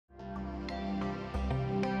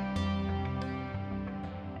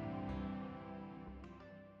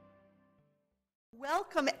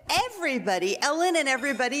Welcome, everybody, Ellen and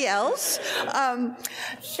everybody else.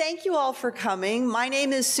 Thank you all for coming. My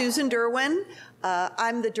name is Susan Derwin.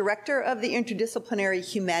 I'm the director of the Interdisciplinary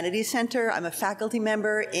Humanities Center. I'm a faculty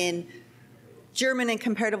member in German and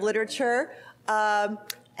comparative literature.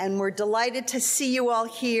 And we're delighted to see you all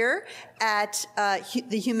here at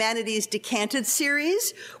the Humanities Decanted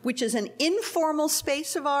series, which is an informal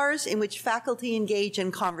space of ours in which faculty engage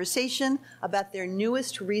in conversation about their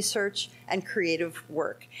newest research and creative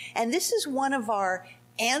work. And this is one of our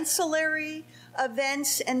ancillary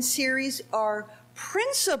events and series, our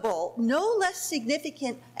principal, no less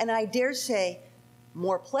significant, and I dare say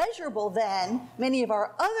more pleasurable than many of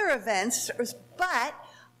our other events, but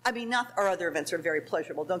I mean, not our other events are very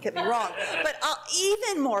pleasurable, don't get me wrong, but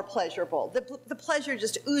even more pleasurable. The pleasure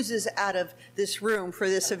just oozes out of this room for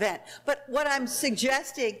this event. But what I'm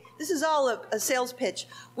suggesting, this is all a sales pitch.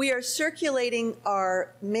 We are circulating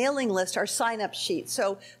our mailing list, our sign-up sheet.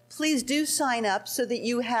 So please do sign up so that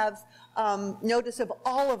you have notice of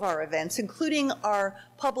all of our events, including our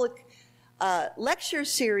public lecture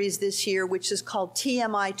series this year, which is called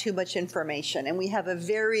TMI, Too Much Information. And we have a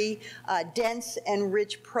very dense and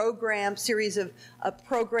rich program, series of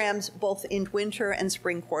programs both in winter and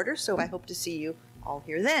spring quarter. So I hope to see you all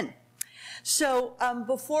here then. So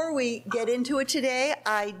before we get into it today,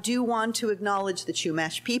 I do want to acknowledge the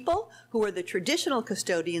Chumash people, who are the traditional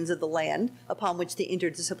custodians of the land upon which the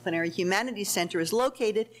Interdisciplinary Humanities Center is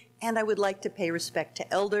located. And I would like to pay respect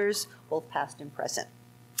to elders, both past and present.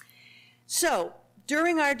 So,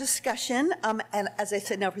 during our discussion, and as I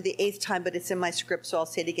said now for the 8th time, but it's in my script, so I'll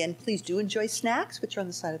say it again, please do enjoy snacks, which are on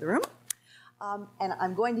the side of the room. And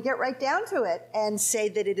I'm going to get right down to it and say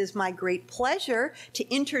that it is my great pleasure to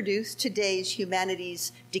introduce today's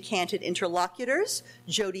Humanities Decanted interlocutors,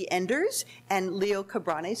 Jody Enders and Leo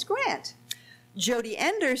Cabranes-Grant. Jody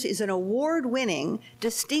Enders is an award-winning,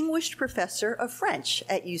 distinguished professor of French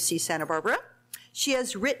at UC Santa Barbara. She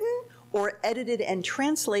has written or edited and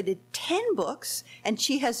translated 10 books, and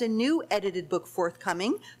she has a new edited book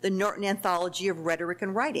forthcoming, the Norton Anthology of Rhetoric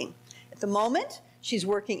and Writing. At the moment, she's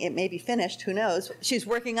working, it may be finished, who knows, she's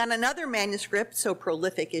working on another manuscript, so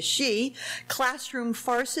prolific is she, Classroom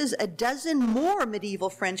Farces, a dozen more medieval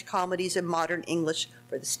French comedies in modern English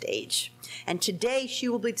for the stage. And today she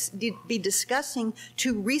will be discussing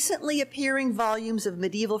 2 recently appearing volumes of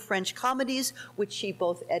medieval French comedies, which she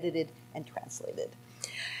both edited and translated.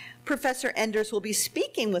 Professor Enders will be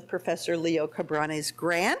speaking with Professor Leo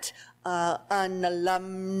Cabranes-Grant, an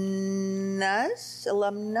alumnus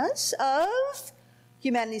of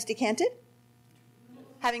Humanities Decanted,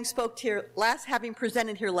 having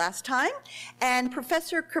presented here last time. And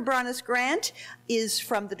Professor Cabranes-Grant is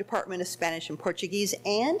from the Department of Spanish and Portuguese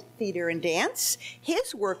and Theater and Dance.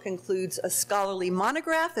 His work includes a scholarly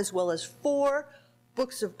monograph as well as 4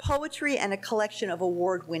 books of poetry and a collection of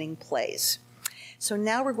award-winning plays. So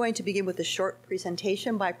now we're going to begin with a short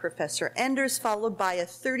presentation by Professor Enders, followed by a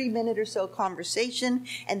 30-minute or so conversation,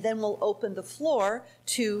 and then we'll open the floor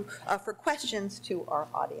for questions to our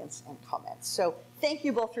audience and comments. So thank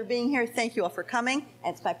you both for being here. Thank you all for coming,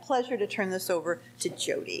 and it's my pleasure to turn this over to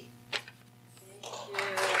Jody.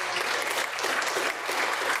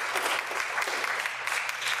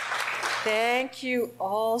 Thank you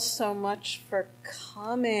all so much for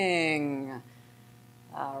coming.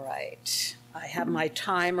 All right. I have my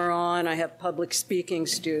timer on. I have public speaking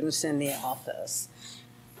students in the office.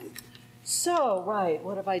 So, right,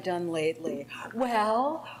 what have I done lately?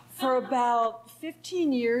 Well, for about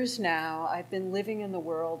 15 years now, I've been living in the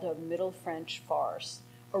world of Middle French farce,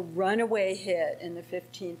 a runaway hit in the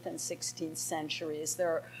 15th and 16th centuries. There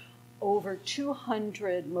are over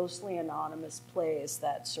 200 mostly anonymous plays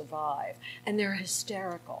that survive, and they're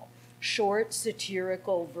hysterical. Short,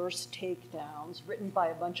 satirical verse takedowns written by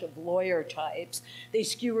a bunch of lawyer types. They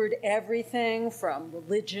skewered everything from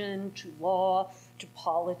religion to law to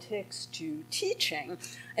politics to teaching.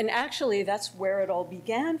 And actually, that's where it all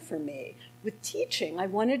began for me, with teaching. I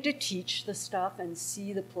wanted to teach the stuff and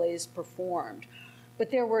see the plays performed. But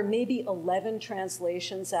there were maybe 11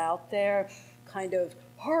 translations out there, kind of,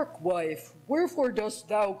 "Hark, wife, wherefore dost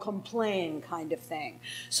thou complain?" kind of thing.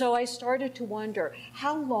 So I started to wonder,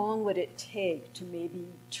 how long would it take to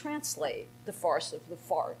maybe translate the farce of the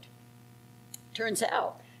fart? Turns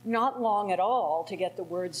out, not long at all to get the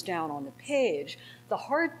words down on the page. The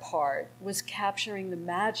hard part was capturing the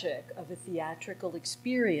magic of a theatrical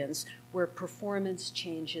experience where performance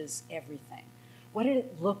changes everything. What did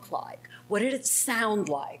it look like? What did it sound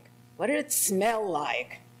like? What did it smell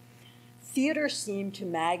like? Theater seemed to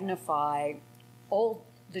magnify all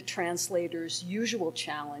the translator's usual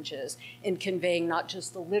challenges in conveying not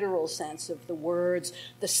just the literal sense of the words,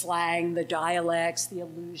 the slang, the dialects, the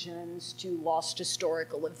allusions to lost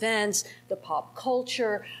historical events, the pop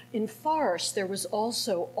culture. In Farce, there was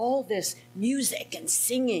also all this music and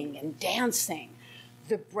singing and dancing,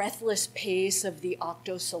 the breathless pace of the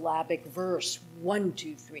octosyllabic verse, 1,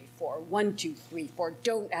 2, 3, 4, 1, 2, 3, 4,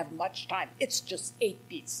 don't have much time, it's just 8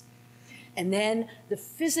 beats. And then the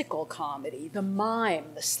physical comedy, the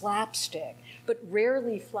mime, the slapstick, but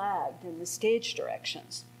rarely flagged in the stage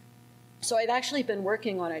directions. So I've actually been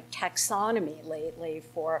working on a taxonomy lately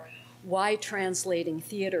for why translating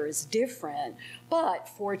theater is different. But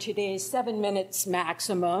for today's 7 minutes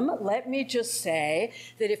maximum, let me just say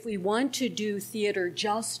that if we want to do theater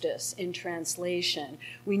justice in translation,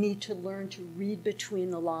 we need to learn to read between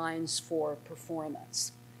the lines for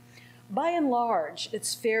performance. By and large,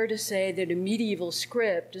 it's fair to say that a medieval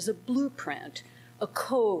script is a blueprint, a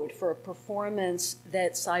code for a performance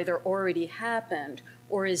that's either already happened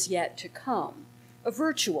or is yet to come, a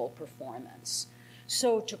virtual performance.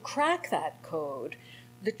 So to crack that code,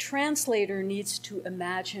 the translator needs to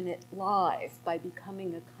imagine it live by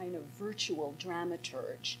becoming a kind of virtual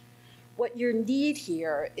dramaturge. What you need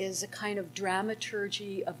here is a kind of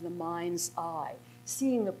dramaturgy of the mind's eye,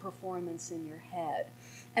 seeing the performance in your head,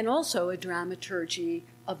 and also a dramaturgy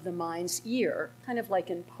of the mind's ear, kind of like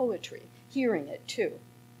in poetry, hearing it too.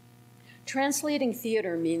 Translating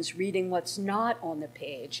theater means reading what's not on the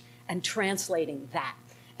page and translating that.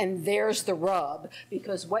 And there's the rub,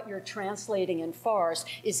 because what you're translating in Farce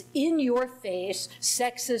is in your face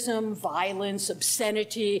sexism, violence,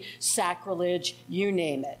 obscenity, sacrilege, you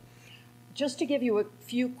name it. Just to give you a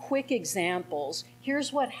few quick examples,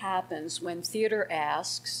 here's what happens when theater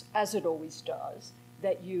asks, as it always does,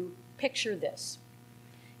 that you picture this.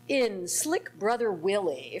 In Slick Brother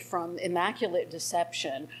Willie from Immaculate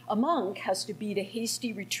Deception, a monk has to beat a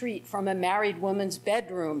hasty retreat from a married woman's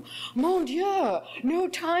bedroom. Mon Dieu, no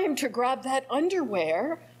time to grab that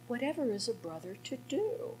underwear. Whatever is a brother to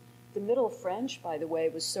do? The Middle French, by the way,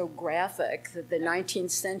 was so graphic that the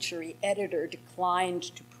 19th century editor declined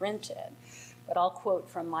to print it. But I'll quote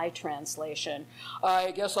from my translation.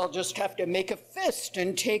 I guess I'll just have to make a fist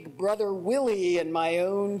and take Brother Willie in my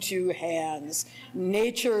own 2 hands.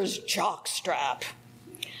 Nature's jockstrap.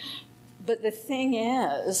 But the thing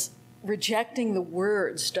is, rejecting the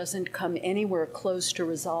words doesn't come anywhere close to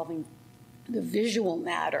resolving the visual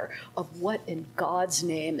matter of what in God's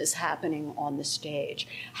name is happening on the stage.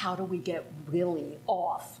 How do we get Willie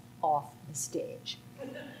off the stage?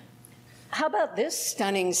 How about this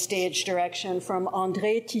stunning stage direction from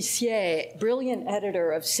André Tissier, brilliant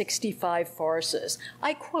editor of 65 Farces?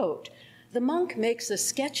 I quote, "The monk makes a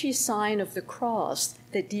sketchy sign of the cross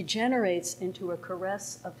that degenerates into a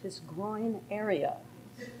caress of his groin area."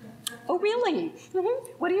 Oh, really?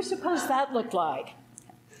 What do you suppose that looked like?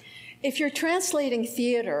 If you're translating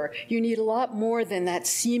theater, you need a lot more than that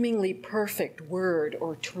seemingly perfect word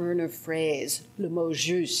or turn of phrase, le mot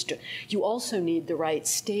juste. You also need the right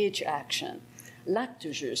stage action,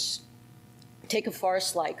 l'acte juste. Take a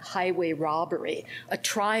farce like Highway Robbery, a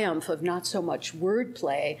triumph of not so much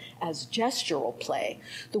wordplay as gestural play.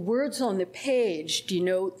 The words on the page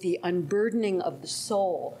denote the unburdening of the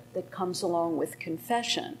soul that comes along with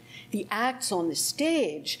confession. The acts on the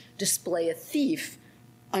stage display a thief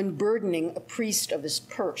unburdening a priest of his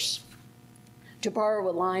purse. To borrow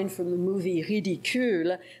a line from the movie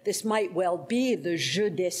Ridicule, this might well be the jeu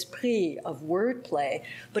d'esprit of wordplay,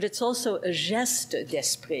 but it's also a geste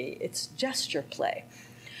d'esprit, it's gesture play.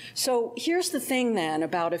 So here's the thing then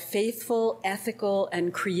about a faithful, ethical,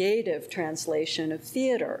 and creative translation of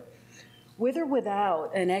theater. With or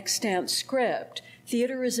without an extant script,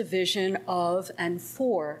 theater is a vision of and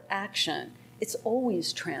for action. It's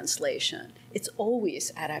always translation. It's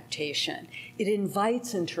always adaptation. It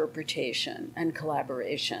invites interpretation and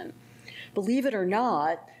collaboration. Believe it or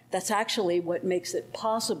not, that's actually what makes it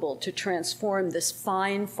possible to transform this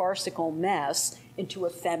fine farcical mess into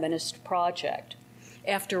a feminist project.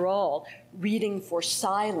 After all, reading for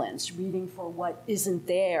silence, reading for what isn't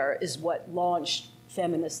there, is what launched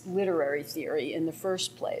feminist literary theory in the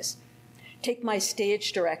first place. Take my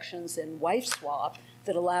stage directions in Wife Swap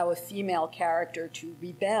that allow a female character to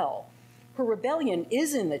rebel. Her rebellion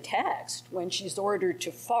is in the text when she's ordered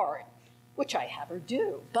to fart, which I have her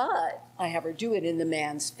do, but I have her do it in the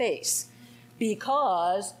man's face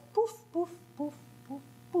because poof, poof, poof, poof,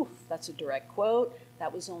 poof. That's a direct quote.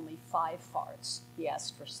 That was only 5 farts. He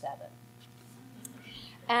asked for 7.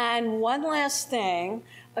 And one last thing,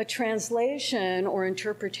 a translation or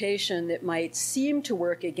interpretation that might seem to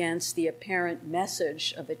work against the apparent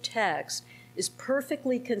message of a text is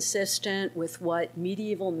perfectly consistent with what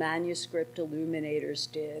medieval manuscript illuminators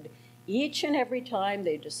did each and every time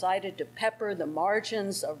they decided to pepper the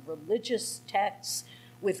margins of religious texts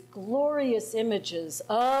with glorious images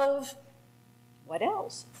of, what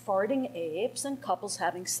else? Farting apes and couples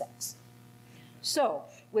having sex. So,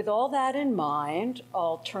 with all that in mind,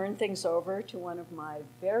 I'll turn things over to one of my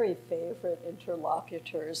very favorite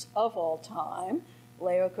interlocutors of all time,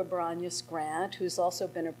 Leo Cabranes-Grant, who's also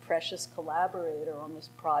been a precious collaborator on this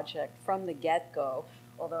project from the get-go,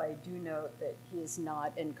 although I do note that he is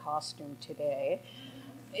not in costume today.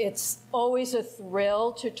 It's always a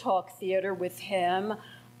thrill to talk theater with him.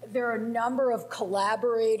 There are a number of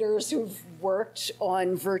collaborators who've worked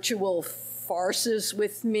on virtual farces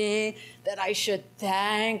with me that I should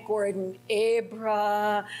thank: Gordon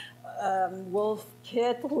Abra, Wolf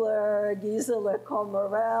Kittler, Gisela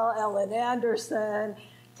Comorel, Ellen Anderson,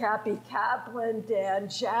 Cappy Kaplan, Dan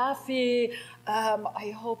Jaffe.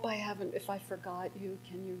 I hope I haven't, if I forgot you,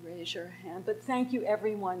 can you raise your hand? But thank you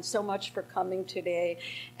everyone so much for coming today.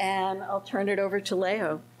 And I'll turn it over to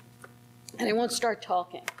Leo. And I won't start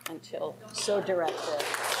talking until so directed.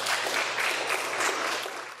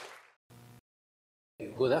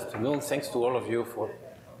 Good afternoon. Thanks to all of you for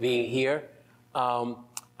being here.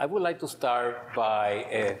 I would like to start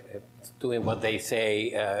by doing what they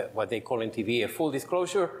say, what they call in TV, a full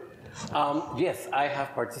disclosure. Yes, I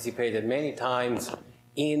have participated many times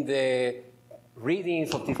in the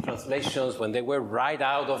readings of these translations when they were right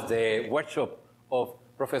out of the workshop of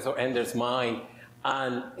Professor Enders' mind.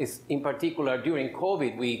 And in particular, during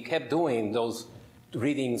COVID, we kept doing those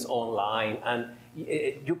readings online. And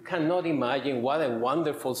you cannot imagine what a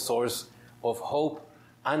wonderful source of hope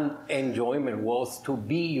and enjoyment was to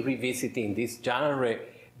be revisiting this genre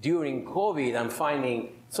during COVID and finding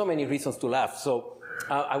so many reasons to laugh. So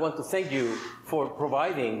I want to thank you for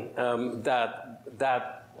providing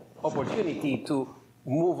that opportunity to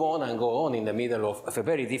move on and go on in the middle of a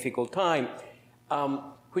very difficult time,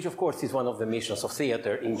 which of course is one of the missions of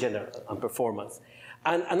theater in general and performance.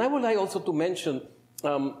 And I would like also to mention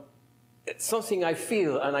something I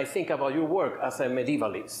feel and I think about your work as a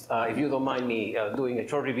medievalist. If you don't mind me doing a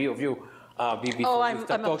short review of you before we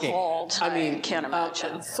start talking. Appalled. I can't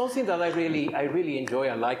imagine. Something that I really enjoy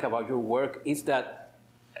and like about your work is that,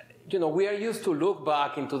 you know, we are used to look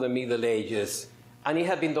back into the Middle Ages, and it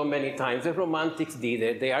had been done many times. The Romantics did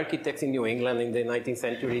it. The architects in New England in the 19th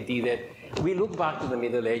century did it. We look back to the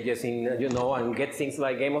Middle Ages, and get things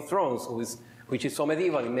like Game of Thrones, which is so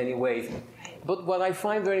medieval in many ways. But what I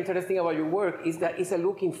find very interesting about your work is that it's a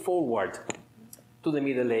looking forward to the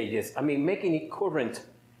Middle Ages. I mean, making it current.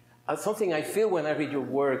 Something I feel when I read your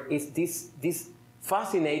work is this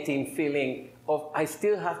fascinating feeling of I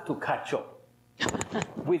still have to catch up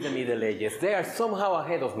with the Middle Ages. They are somehow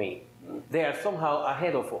ahead of me. They are somehow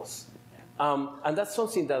ahead of us. And that's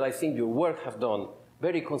something that I think your work have done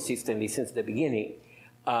very consistently since the beginning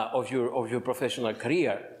of your professional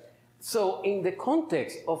career. So in the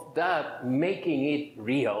context of that, making it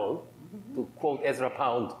real, to quote Ezra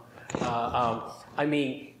Pound,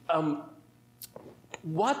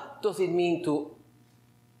 what does it mean to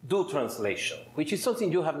do translation, which is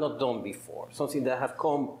something you have not done before, something that have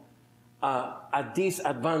come at this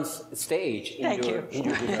advanced stage in your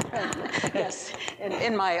development? Yes,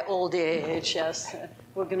 in my old age, yes.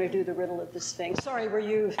 We're going to do the riddle of this thing. Sorry, were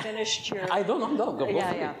you finished your... I don't know. Go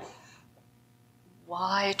yeah.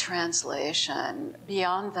 Why translation?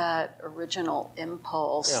 Beyond that original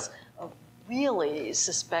impulse of really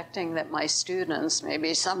suspecting that my students,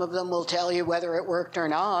 maybe some of them will tell you whether it worked or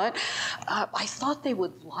not, I thought they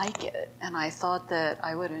would like it, and I thought that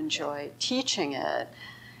I would enjoy teaching it.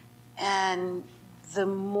 And the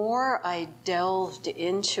more I delved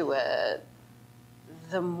into it,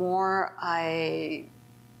 the more I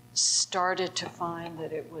started to find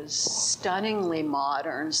that it was stunningly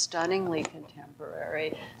modern, stunningly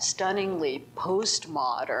contemporary, stunningly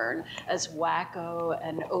postmodern, as wacko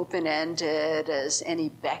and open-ended as any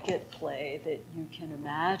Beckett play that you can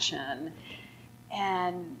imagine.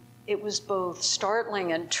 And it was both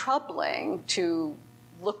startling and troubling to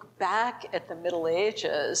look back at the Middle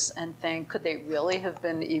Ages and think, could they really have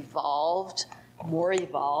been more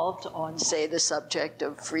evolved on, say, the subject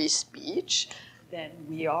of free speech than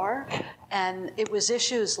we are? And it was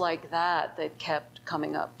issues like that that kept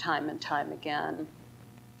coming up time and time again.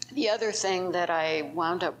 The other thing that I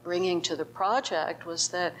wound up bringing to the project was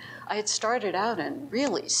that I had started out in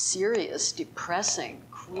really serious, depressing,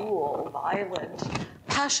 cruel, violent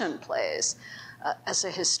passion plays. as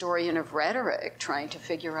a historian of rhetoric, trying to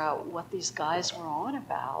figure out what these guys were on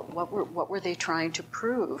about. What were they trying to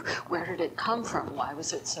prove? Where did it come from? Why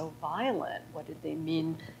was it so violent? What did they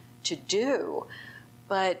mean to do?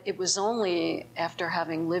 But it was only after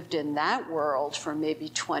having lived in that world for maybe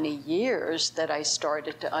 20 years that I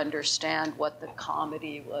started to understand what the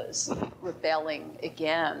comedy was rebelling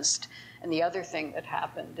against. And the other thing that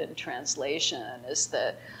happened in translation is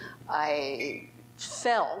that I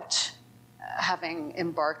felt, having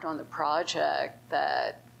embarked on the project,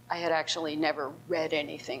 that I had actually never read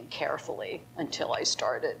anything carefully until I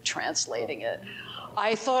started translating it.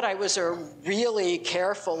 I thought I was a really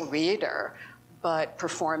careful reader, but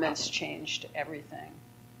performance changed everything.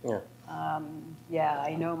 Yeah. Yeah,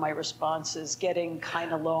 I know my response is getting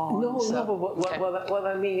kind of long. No, so, no, but okay. what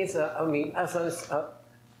I mean is,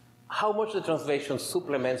 how much the translation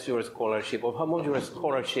supplements your scholarship, or how much your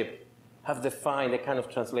scholarship have defined the kind of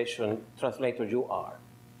translator you are?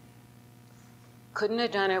 Couldn't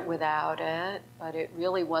have done it without it, but it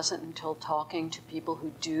really wasn't until talking to people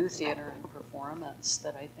who do theater and performance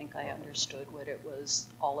that I think I understood what it was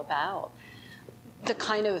all about. The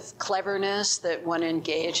kind of cleverness that one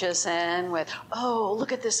engages in with, oh,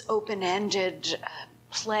 look at this open-ended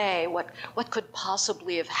play, what could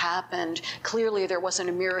possibly have happened? Clearly there wasn't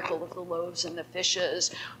a miracle of the loaves and the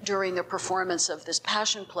fishes during the performance of this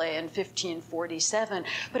passion play in 1547,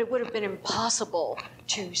 but it would have been impossible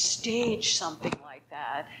to stage something like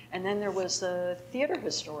that. And then there was a theater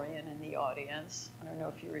historian in the audience. I don't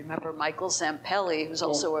know if you remember Michael Zampelli, who's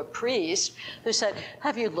also a priest, who said,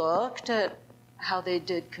 have you looked at how they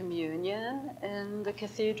did communion in the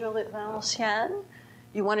cathedral at Valenciennes?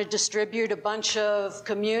 You want to distribute a bunch of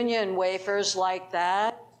communion wafers like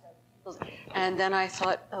that? And then I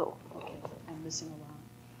thought, oh, okay, I'm missing a lot.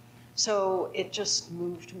 So it just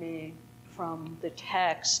moved me from the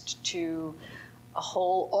text to a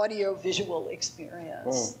whole audio-visual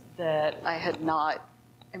experience that I had not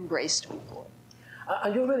embraced before.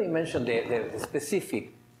 And you already mentioned the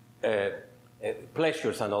specific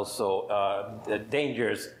pleasures and also the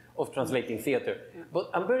dangers of translating theater. But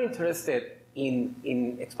I'm very interested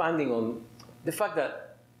in expanding on the fact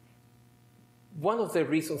that one of the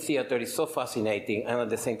reasons theater is so fascinating and at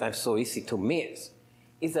the same time so easy to miss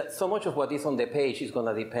is that so much of what is on the page is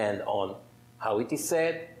going to depend on how it is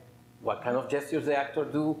said, what kind of gestures the actor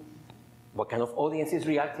do, what kind of audience is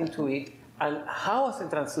reacting to it, and how as a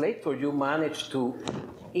translator you manage to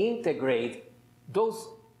integrate those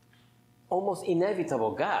almost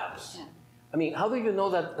inevitable gaps. Yeah. I mean, how do you know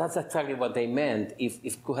that that's exactly what they meant if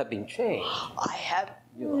it could have been changed? I have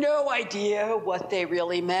no idea what they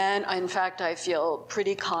really meant. In fact, I feel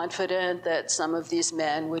pretty confident that some of these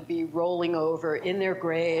men would be rolling over in their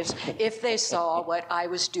graves if they saw what I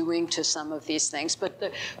was doing to some of these things. But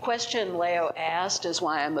the question Leo asked is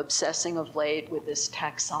why I'm obsessing of late with this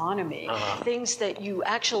taxonomy, things that you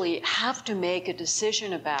actually have to make a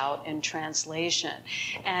decision about in translation.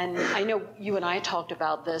 And I know you and I talked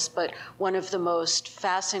about this, but one of the most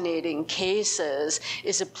fascinating cases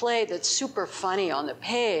is a play that's super funny on the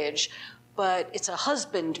page, but it's a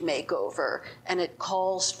husband makeover, and it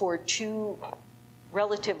calls for two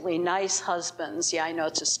relatively nice husbands. Yeah, I know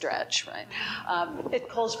it's a stretch, right? It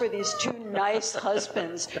calls for these two nice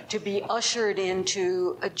husbands to be ushered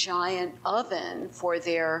into a giant oven for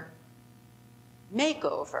their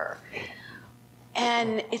makeover.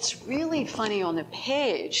 And it's really funny on the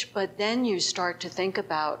page, but then you start to think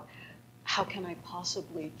about, how can I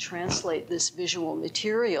possibly translate this visual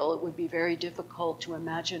material? It would be very difficult to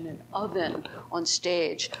imagine an oven on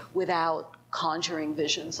stage without conjuring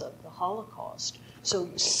visions of the Holocaust. So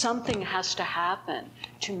something has to happen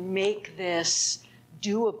to make this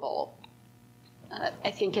doable.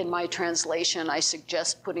 I think in my translation, I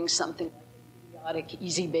suggest putting something like an idiotic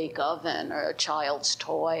easy bake oven or a child's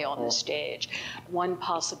toy on the stage. One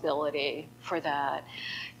possibility for that.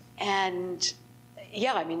 And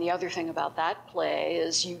yeah, I mean, the other thing about that play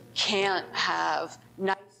is you can't have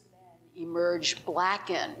nice men emerge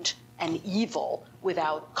blackened and evil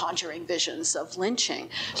without conjuring visions of lynching.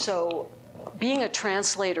 So being a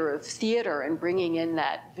translator of theater and bringing in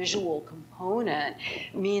that visual component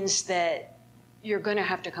means that you're going to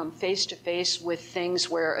have to come face to face with things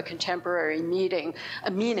where a contemporary meaning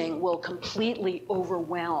will completely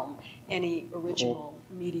overwhelm any original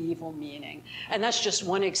medieval meaning. And that's just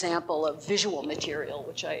one example of visual material,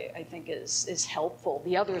 which I think is helpful.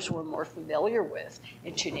 The others we're more familiar with,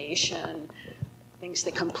 intonation, things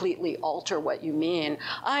that completely alter what you mean.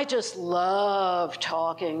 I just love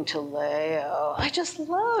talking to Leo. I just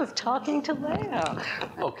love talking to Leo.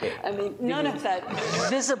 Okay. I mean, none of that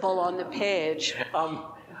visible on the page.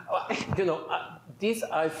 This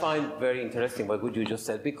I find very interesting, what you just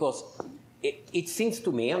said, because it seems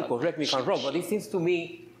to me, and correct me if I'm wrong, but it seems to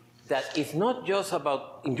me that it's not just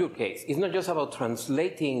about, in your case, it's not just about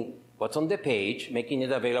translating what's on the page, making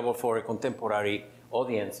it available for a contemporary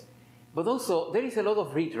audience, but also there is a lot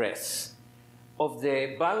of redress of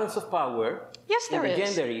the balance of power. Yes, there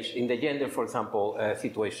is. In the gender, for example,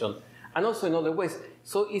 situation, and also in other ways.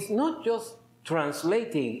 So it's not just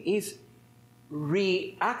translating, it's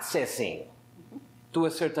re-accessing to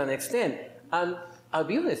a certain extent. And I'll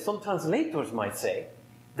be honest, some translators might say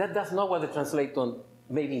that that's not what the translator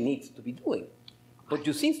maybe needs to be doing. But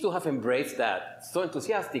you seem to have embraced that so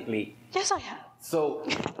enthusiastically. Yes, I have. So,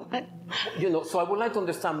 so I would like to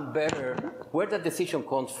understand better where that decision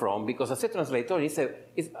comes from, because as a translator,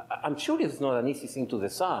 I'm sure it's not an easy thing to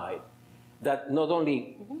decide, that not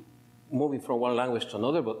only moving from one language to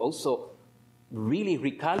another, but also really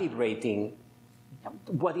recalibrating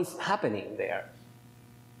what is happening there.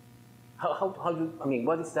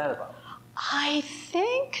 What is that about? I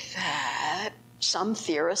think that some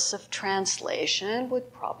theorists of translation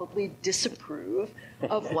would probably disapprove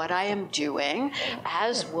of what I am doing,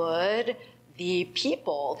 as would the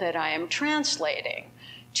people that I am translating,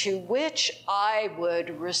 to which I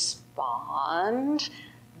would respond,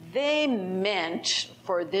 they meant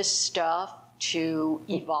for this stuff to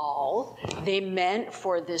evolve. They meant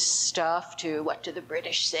for this stuff to, what do the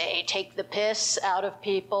British say, take the piss out of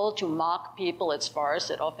people, to mock people. It's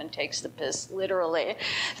farce. It often takes the piss literally.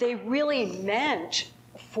 They really meant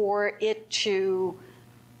for it to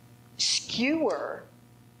skewer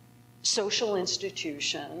social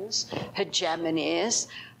institutions, hegemonies,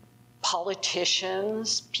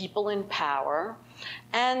 politicians, people in power,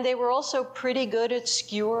 and they were also pretty good at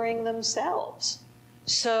skewering themselves.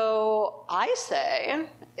 So I say,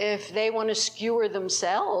 if they want to skewer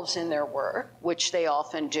themselves in their work, which they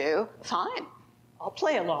often do, fine, I'll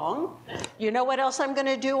play along. You know what else I'm going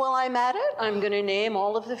to do while I'm at it? I'm going to name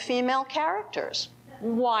all of the female characters.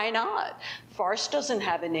 Why not? Farce doesn't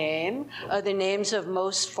have a name. The names of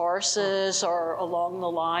most farces are along the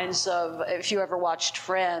lines of, if you ever watched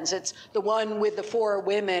Friends, it's the one with the 4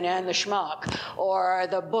 women and the schmuck, or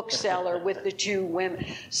the bookseller with the 2 women.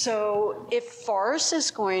 So if farce is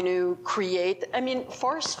going to create,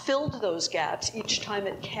 farce filled those gaps each time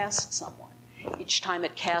it cast someone, each time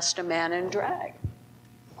it cast a man in drag.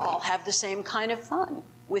 All have the same kind of fun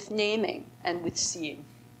with naming and with seeing.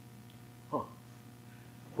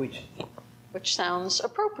 Which sounds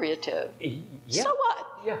appropriative. Yeah. So what?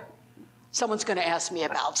 Yeah. Someone's going to ask me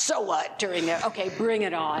about so what during it. Okay, bring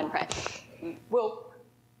it on. Right. Well,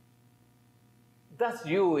 that's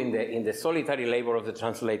you in the solitary labor of the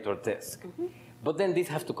translator desk. But then this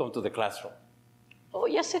has to come to the classroom. Oh,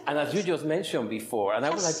 yes, it And does. as you just mentioned before, and I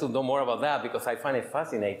would like to know more about that because I find it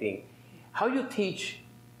fascinating, how you teach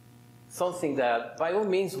something that, by all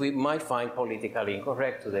means, we might find politically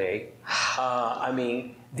incorrect today.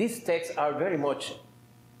 These texts are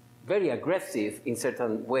very aggressive in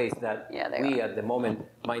certain ways that we at the moment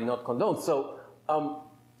might not condone. So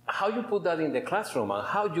how you put that in the classroom and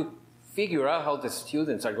how you figure out how the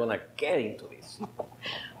students are going to get into this? Well,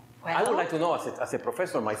 I would like to know as a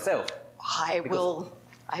professor myself.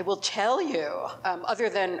 I will tell you, other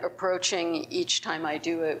than approaching each time I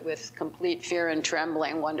do it with complete fear and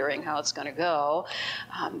trembling, wondering how it's going to go,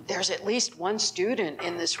 there's at least one student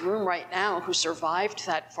in this room right now who survived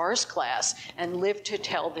that farce class and lived to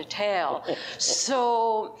tell the tale.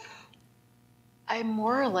 So I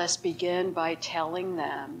more or less begin by telling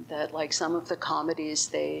them that, like some of the comedies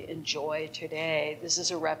they enjoy today, this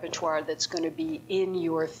is a repertoire that's going to be in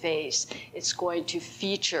your face. It's going to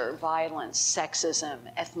feature violence, sexism,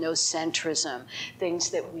 ethnocentrism, things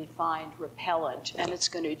that we find repellent, and it's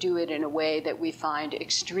going to do it in a way that we find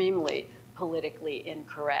extremely politically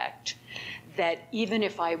incorrect. That even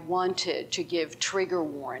if I wanted to give trigger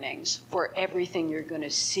warnings for everything you're going to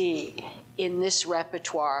see in this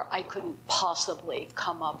repertoire, I couldn't possibly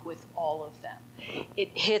come up with all of them. It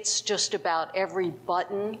hits just about every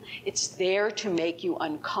button. It's there to make you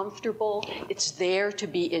uncomfortable. It's there to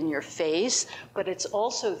be in your face, but it's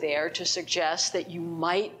also there to suggest that you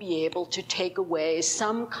might be able to take away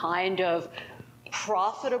some kind of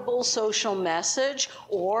profitable social message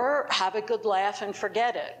or have a good laugh and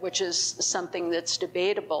forget it, which is something that's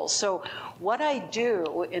debatable. So what I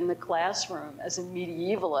do in the classroom as a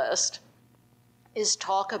medievalist is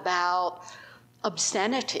talk about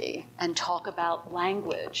obscenity and talk about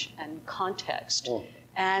language and context.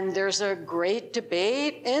 And there's a great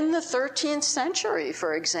debate in the 13th century,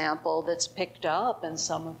 for example, that's picked up in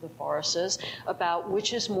some of the farces about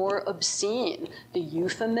which is more obscene, the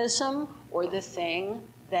euphemism or the thing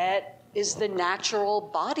that is the natural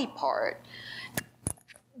body part.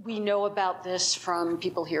 We know about this from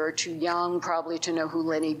people here are too young probably to know who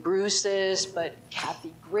Lenny Bruce is, but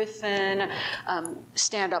Kathy Griffin,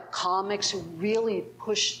 stand-up comics who really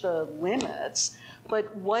push the limits.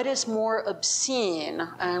 But what is more obscene,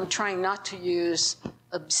 I'm trying not to use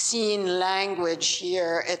obscene language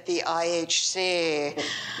here at the IHC.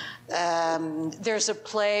 There's a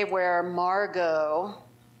play where Margot,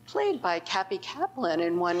 played by Cappy Kaplan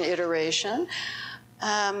in one iteration,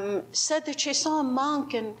 said that she saw a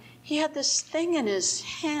monk and he had this thing in his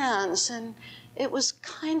hands and it was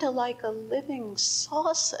kind of like a living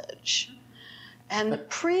sausage. And the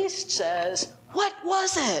priest says, "What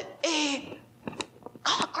was it? A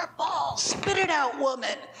conker ball, spit it out,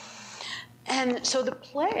 woman." And so the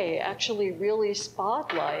play actually really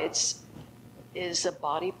spotlights, is a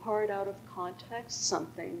body part out of context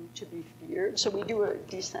something to be feared? So we do a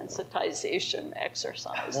desensitization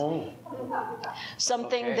exercise.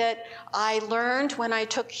 Something that I learned when I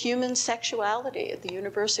took human sexuality at the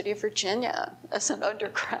University of Virginia as an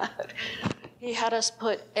undergrad. He had us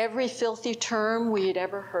put every filthy term we'd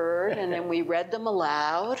ever heard, and then we read them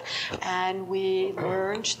aloud, and we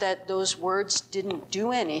learned that those words didn't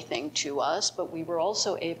do anything to us, but we were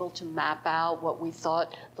also able to map out what we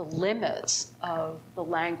thought the limits of the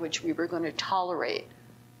language we were going to tolerate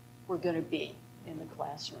were going to be in the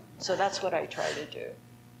classroom. So that's what I try to do.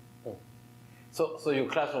 So your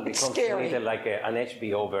classroom becomes a little like an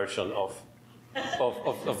HBO version of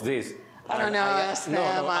this. I don't know, ask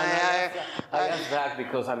them. I ask that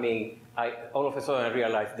because, I mean, all of a sudden I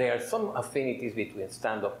realized there are some affinities between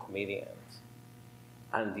stand-up comedians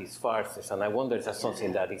and these farces, and I wonder if that's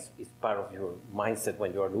something that is part of your mindset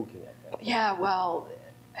when you're looking at them. Yeah, well,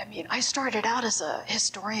 I mean, I started out as a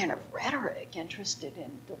historian of rhetoric, interested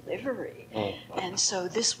in delivery. And so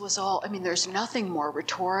this was all, I mean, there's nothing more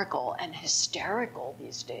rhetorical and hysterical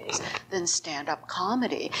these days than stand-up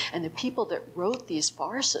comedy. And the people that wrote these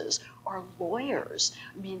farces are lawyers.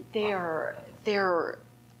 I mean, they're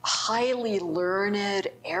highly learned,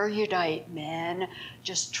 erudite men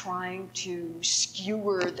just trying to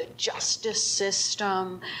skewer the justice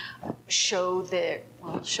system, show their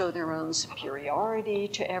own superiority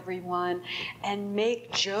to everyone, and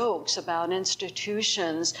make jokes about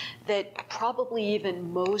institutions that probably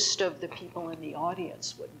even most of the people in the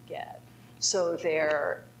audience wouldn't get. So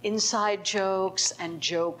they're inside jokes and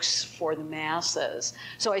jokes for the masses.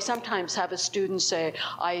 So I sometimes have a student say,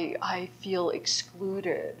 I feel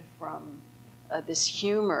excluded from this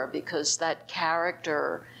humor because that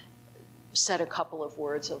character said a couple of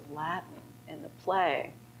words of Latin in the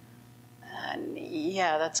play. And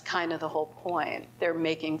yeah, that's kind of the whole point. They're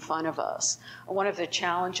making fun of us. One of the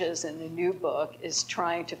challenges in the new book is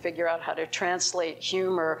trying to figure out how to translate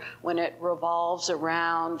humor when it revolves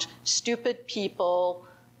around stupid people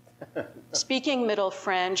speaking Middle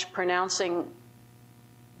French, pronouncing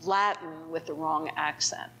Latin with the wrong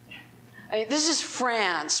accent. I mean, this is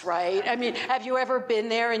France, right? I mean, have you ever been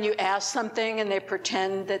there and you ask something and they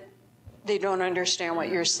pretend that they don't understand what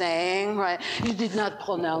you're saying, right? You did not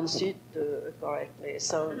pronounce it correctly.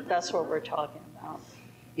 So that's what we're talking about.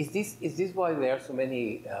 Is this why there are so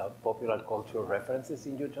many popular cultural references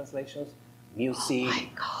in your translations? Music. Oh my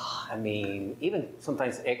God. I mean, even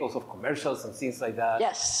sometimes echoes of commercials and things like that.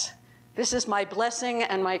 Yes. This is my blessing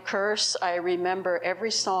and my curse. I remember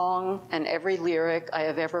every song and every lyric I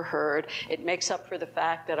have ever heard. It makes up for the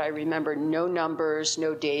fact that I remember no numbers,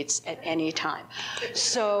 no dates at any time.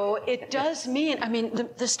 So it does mean, I mean,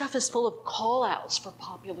 the stuff is full of call-outs for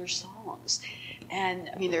popular songs. And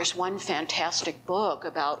I mean, there's one fantastic book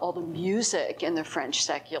about all the music in the French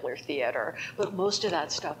secular theater, but most of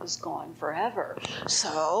that stuff is gone forever.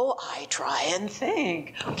 So I try and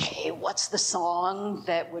think, okay, what's the song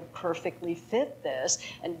that would perfectly fit this?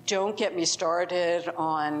 And don't get me started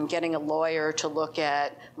on getting a lawyer to look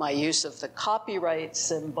at my use of the copyright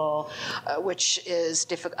symbol, which is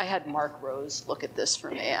difficult. I had Mark Rose look at this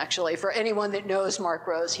for me, actually. For anyone that knows Mark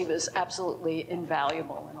Rose, he was absolutely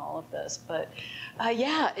invaluable in all of this. But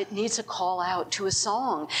yeah, it needs a call out to a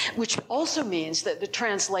song, which also means that the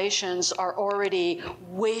translations are already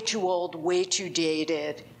way too old, way too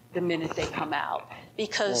dated the minute they come out.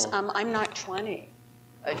 Because I'm not 20,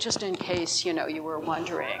 just in case, you know, you were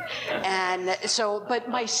wondering. And so, but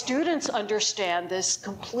my students understand this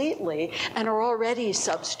completely and are already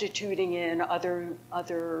substituting in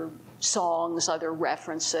other songs, other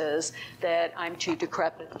references that I'm too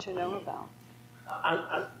decrepit to know about.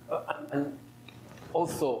 And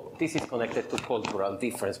also, this is connected to cultural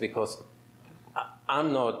difference because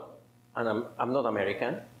I'm not and I'm not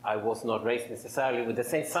American. I was not raised necessarily with the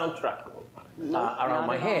same soundtrack around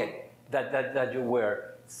my head that you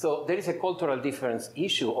were. So there is a cultural difference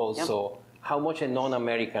issue also, how much a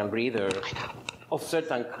non-American reader of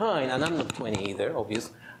certain kind, and I'm not 20 either,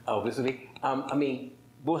 obviously, I mean,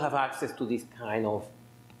 will have access to this kind of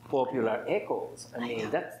popular echoes. I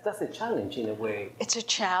mean, that's a challenge in a way. It's a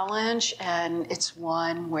challenge, and it's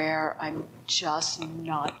one where I'm just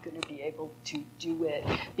not going to be able to do it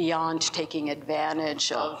beyond taking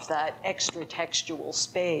advantage of that extra textual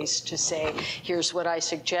space to say, here's what I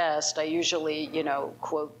suggest. I usually,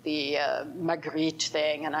 quote the Magritte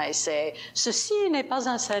thing, and I say, ceci n'est pas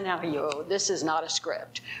un scénario. This is not a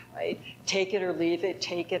script, right? Take it or leave it,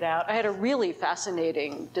 take it out. I had a really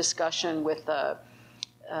fascinating discussion with a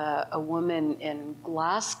woman in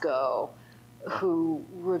Glasgow who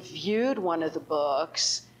reviewed one of the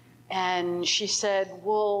books, and she said,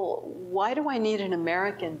 well, why do I need an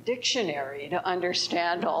American dictionary to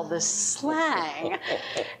understand all this slang?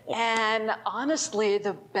 And honestly,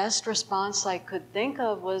 the best response I could think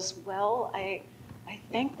of was, well, I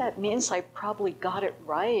think that means I probably got it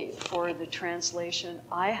right for the translation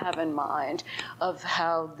I have in mind of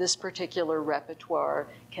how this particular repertoire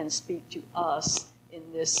can speak to us in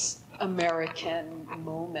this American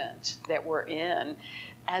moment that we're in,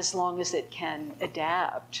 as long as it can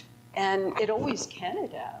adapt. And it always can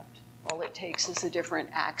adapt. All it takes is a different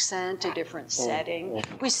accent, a different setting.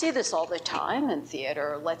 We see this all the time in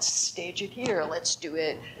theater. Let's stage it here. Let's do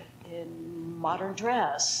it in modern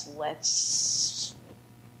dress. Let's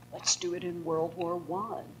do it in World War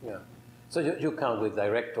I. Yeah. So you count with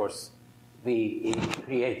directors be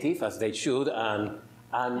creative, as they should, and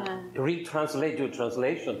retranslate your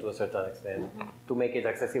translation to a certain extent to make it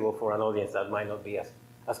accessible for an audience that might not be as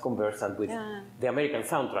conversant with the American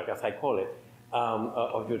soundtrack, as I call it,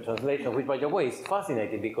 of your translation, which, by the way, is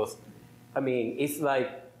fascinating because, I mean, it's like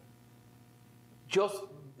just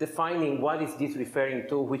defining what is this referring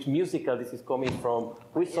to, which musical this is coming from,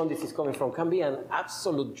 which song this is coming from, can be an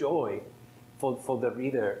absolute joy for the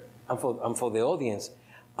reader and for the audience.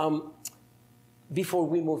 Before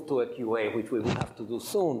we move to a QA, which we will have to do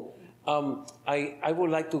soon, I would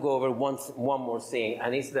like to go over one more thing,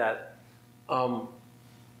 and it's that the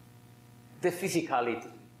physicality,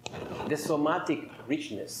 the somatic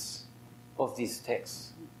richness of these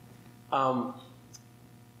texts.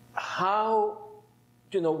 How,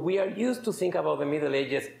 we are used to think about the Middle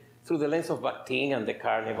Ages through the lens of Bakhtin and the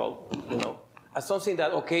Carnival, as something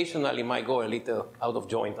that occasionally might go a little out of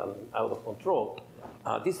joint and out of control.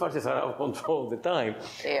 These farces are out of control all the time.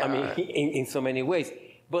 I mean, in so many ways.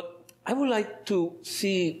 But I would like to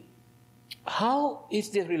see how is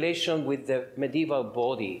the relation with the medieval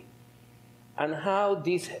body and how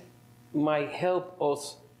this might help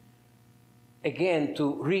us, again,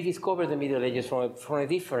 to rediscover the Middle Ages from a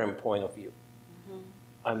different point of view.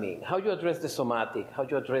 I mean, how you address the somatic, how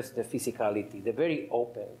you address the physicality, the very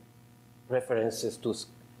open references to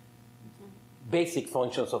basic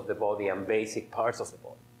functions of the body and basic parts of the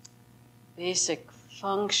body. Basic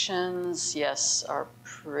functions, yes, are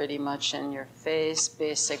pretty much in your face.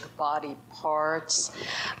 Basic body parts.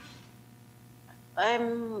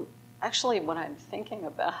 What I'm thinking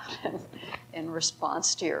about in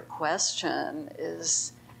response to your question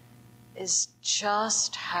is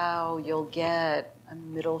just how you'll get a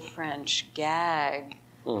Middle French gag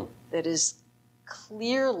that is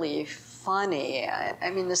clearly funny.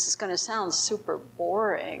 I mean, this is going to sound super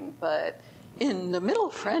boring, but in the Middle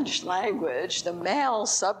French language, the male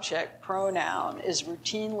subject pronoun is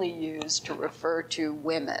routinely used to refer to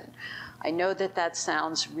women. I know that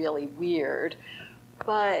sounds really weird,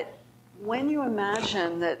 but when you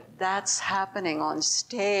imagine that that's happening on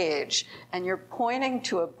stage and you're pointing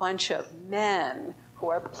to a bunch of men who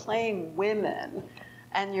are playing women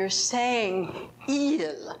and you're saying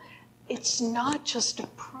il, it's not just a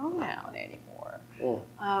pronoun anymore.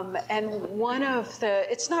 And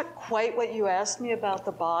it's not quite what you asked me about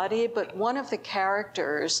the body, but one of the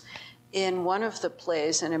characters in one of the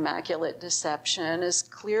plays in Immaculate Deception is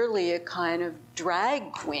clearly a kind of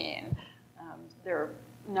drag queen. There are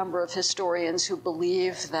a number of historians who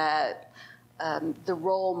believe that the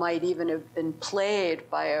role might even have been played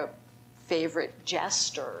by a favorite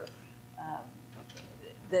jester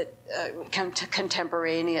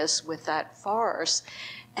contemporaneous with that farce.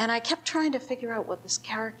 And I kept trying to figure out what this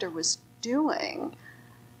character was doing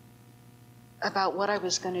about what I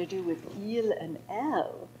was going to do with il and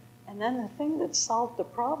elle. And then the thing that solved the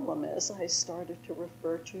problem is I started to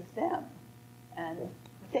refer to them and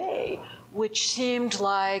they, which seemed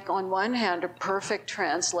like, on one hand, a perfect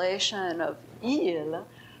translation of il,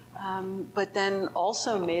 but then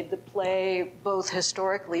also made the play both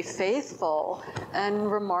historically faithful and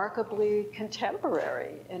remarkably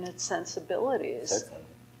contemporary in its sensibilities.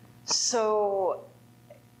 So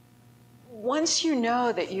once you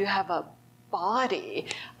know that you have a body,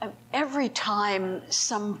 every time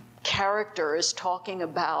some character is talking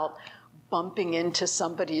about bumping into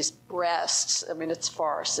somebody's breasts, I mean, it's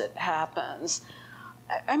farce, it happens.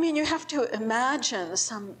 I mean, you have to imagine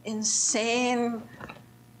some insane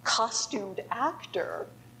costumed actor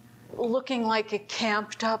looking like a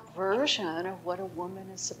camped up version of what a woman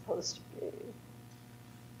is supposed to be.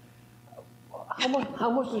 How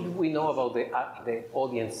much do we know about the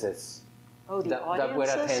audiences, that were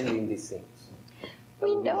attending these things?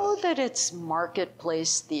 We know that it's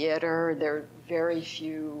marketplace theater. There are very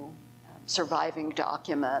few surviving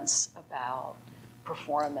documents about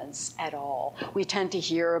performance at all. We tend to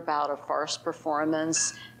hear about a farce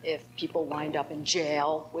performance if people wind up in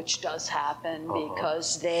jail, which does happen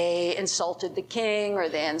because they insulted the king or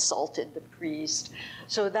they insulted the priest.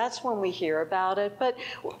 So that's when we hear about it. But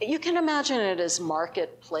you can imagine it as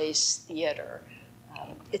marketplace theater.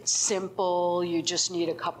 It's simple. You just need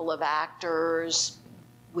a couple of actors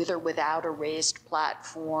with or without a raised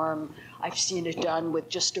platform. I've seen it done with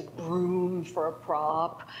just a broom for a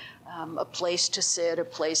prop. A place to sit, a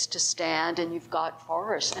place to stand, and you've got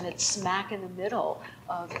farce, and it's smack in the middle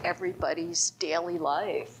of everybody's daily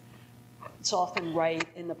life. It's often right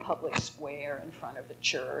in the public square in front of a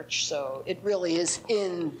church, so it really is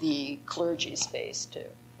in the clergy space too.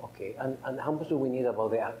 Okay, and how much do we need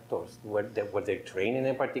about the actors? Were they trained in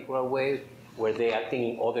a particular way? Were they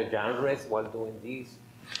acting in other genres while doing this?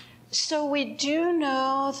 So we do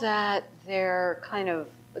know that they're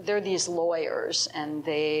these lawyers, and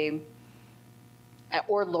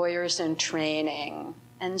or lawyers in training.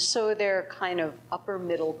 And so they're kind of upper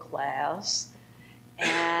middle class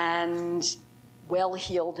and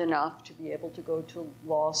well-heeled enough to be able to go to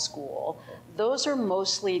law school. Those are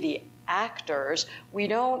mostly the actors. We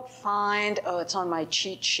don't find, it's on my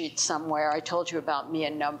cheat sheet somewhere, I told you about me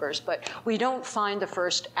in numbers, but we don't find the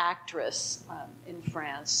first actress in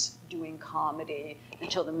France doing comedy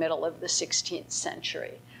until the middle of the 16th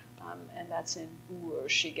century. And that's in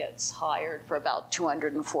Bourges. She gets hired for about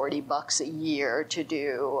 $240 a year to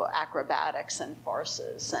do acrobatics and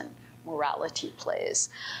farces and morality plays.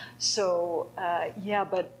 So yeah,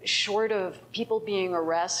 but short of people being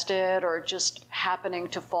arrested or just happening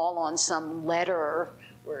to fall on some letter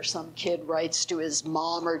where some kid writes to his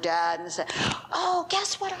mom or dad and says, oh,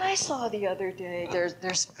 guess what I saw the other day?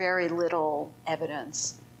 There's very little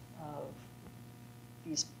evidence of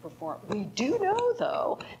these performances. We do know,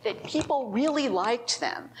 though, that people really liked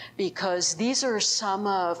them because these are some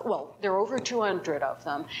of, well, there are over 200 of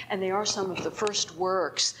them, and they are some of the first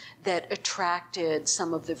works that attracted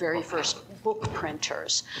some of the very first book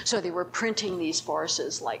printers. So they were printing these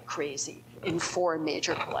farces like crazy in 4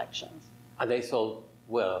 major collections. And they sold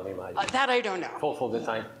well, I imagine. That I don't know. For the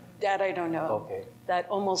time? That I don't know. Okay. That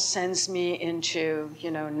almost sends me into,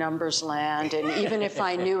 numbers land. And even if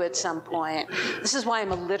I knew at some point, this is why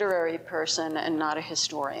I'm a literary person and not a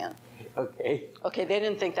historian. Okay. Okay, they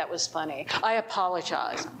didn't think that was funny. I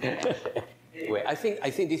apologize. Anyway, I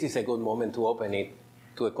think this is a good moment to open it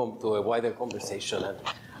to a wider conversation. And,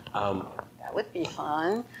 that would be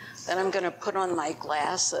fun. Then I'm going to put on my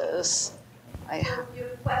glasses. If you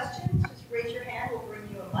have questions, just raise your hand. We'll bring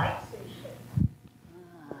you a mic so you can.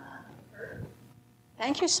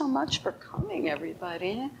 Thank you so much for coming,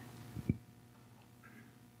 everybody.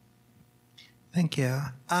 Thank you.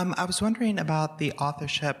 I was wondering about the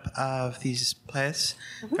authorship of these plays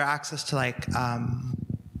for access to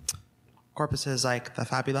corpuses like the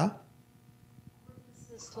Fabula.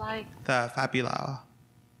 Corpuses like the Fabula.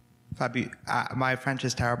 My French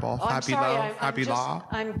is terrible. Oh, Fabula. Fabula.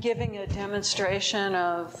 I'm giving a demonstration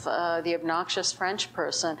of the obnoxious French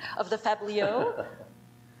person of the Fabliaux.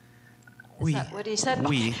 Oui. Is that what he said?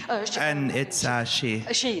 Oui. And it's she.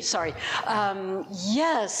 She, sorry.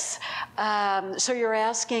 Yes. So you're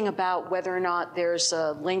asking about whether or not there's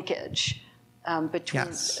a linkage between.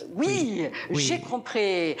 Yes. Oui, j'ai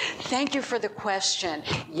compris. Thank you for the question.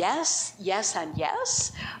 Yes, yes, and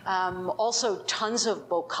yes. Also, tons of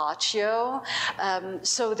Boccaccio.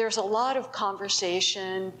 So there's a lot of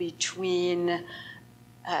conversation between.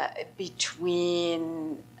 The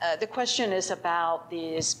question is about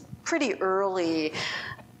these pretty early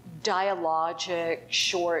dialogic,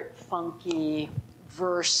 short, funky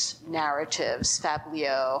verse narratives,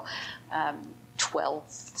 Fabliaux,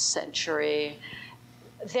 12th century.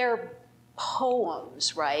 They're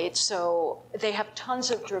poems, right? So they have tons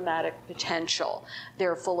of dramatic potential.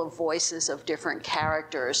 They're full of voices of different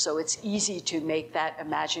characters, so it's easy to make that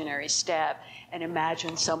imaginary step and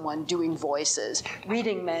imagine someone doing voices.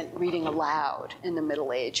 Reading meant reading aloud in the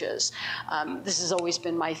Middle Ages. This has always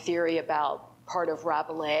been my theory about part of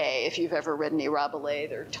Rabelais. If you've ever read any Rabelais,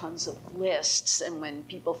 there are tons of lists, and when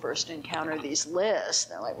people first encounter these lists,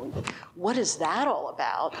 they're like, well, what is that all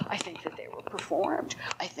about? I think that they were performed.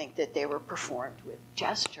 I think that they were performed with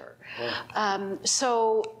gesture. Yeah.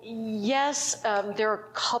 So yes, there are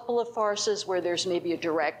a couple of farces where there's maybe a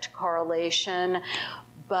direct correlation,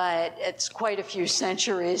 but it's quite a few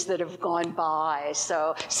centuries that have gone by.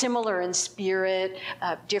 So similar in spirit,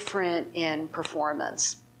 different in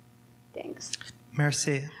performance. Thanks.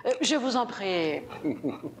 Merci. Je vous en prie.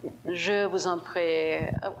 Je vous en prie.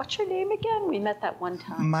 What's your name again? We met that one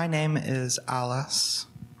time. My name is Alice.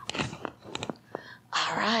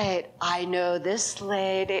 All right. I know this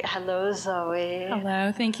lady. Hello, Zoe.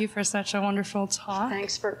 Hello. Thank you for such a wonderful talk.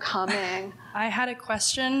 Thanks for coming. I had a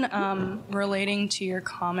question relating to your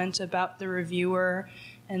comment about the reviewer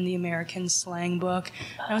and the American slang book.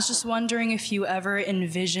 I was just wondering if you ever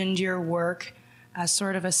envisioned your work as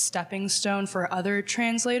sort of a stepping stone for other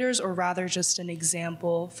translators, or rather just an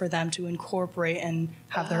example for them to incorporate and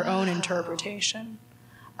have their own interpretation?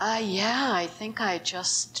 Yeah, I think I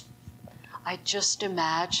just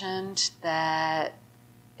imagined that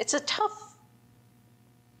it's a tough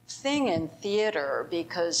thing in theater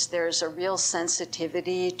because there's a real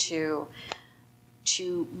sensitivity to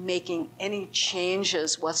making any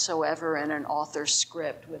changes whatsoever in an author's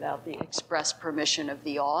script without the express permission of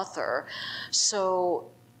the author. So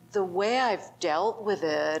the way I've dealt with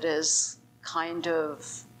it is kind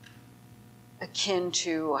of akin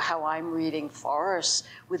to how I'm reading Farce,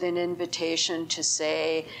 with an invitation to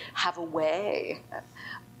say, have a way.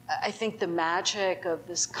 I think the magic of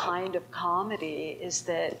this kind of comedy is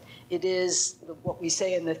that it is what we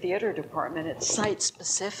say in the theater department, it's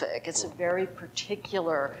site-specific. It's a very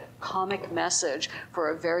particular comic message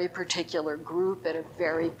for a very particular group at a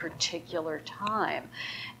very particular time.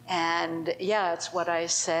 And yeah, it's what I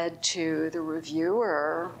said to the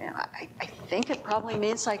reviewer. I think it probably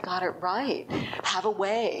means I got it right. Have a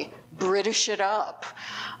way, British it up.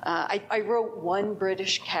 I wrote one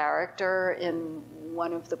British character in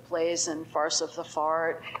one of the plays in Farce of the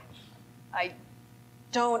Fart. I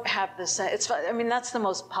don't have the sense, I mean, that's the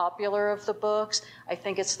most popular of the books. I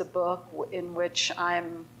think it's the book in which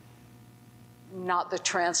I'm not the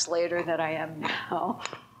translator that I am now.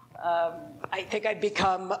 I think I've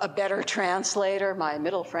become a better translator. My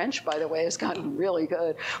Middle French, by the way, has gotten really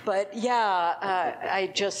good. But yeah,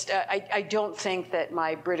 I don't think that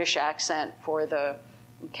my British accent for the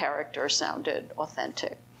character sounded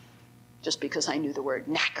authentic, just because I knew the word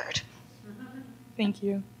knackered. Thank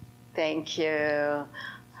you. Thank you.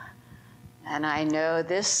 And I know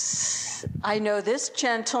this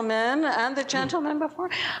gentleman and the gentleman before.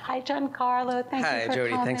 Hi, Giancarlo. Thank you for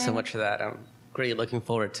Jody. coming. Thanks so much for that. I'm really looking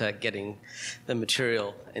forward to getting the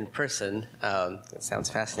material in person. It sounds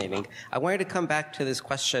fascinating. I wanted to come back to this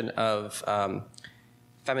question of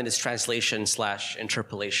feminist translation /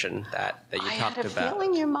 interpolation that you talked about. I had a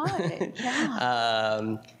feeling you might.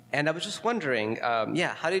 Yeah. And I was just wondering,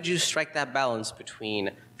 how did you strike that balance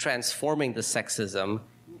between transforming the sexism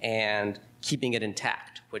and keeping it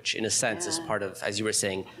intact, which in a sense is part of, as you were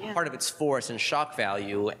saying, part of its force and shock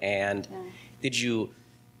value. And did you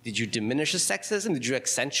diminish the sexism? Did you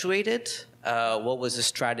accentuate it? What was the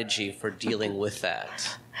strategy for dealing with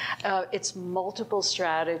that? It's multiple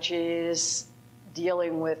strategies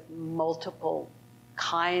dealing with multiple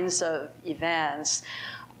kinds of events.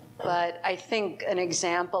 But I think an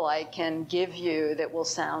example I can give you that will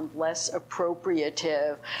sound less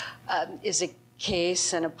appropriative is a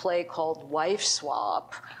case in a play called Wife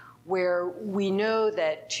Swap, where we know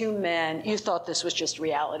that two men, you thought this was just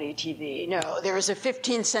reality TV. No, there is a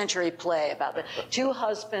 15th century play about the two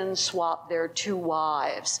husbands swap their two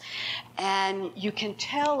wives. And you can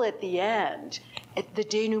tell at the end, at the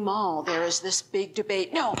denouement, there is this big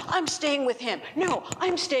debate. No, I'm staying with him. No,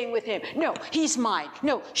 I'm staying with him. No, he's mine.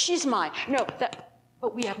 No, she's mine. No, that.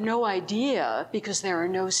 But we have no idea, because there are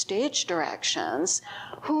no stage directions,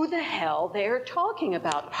 who the hell they're talking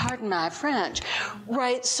about. Pardon my French.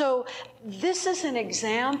 Right? So this is an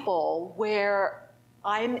example where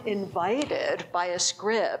I'm invited by a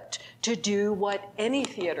script to do what any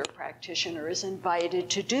theater practitioner is invited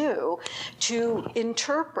to do, to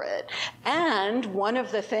interpret. And one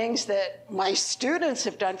of the things that my students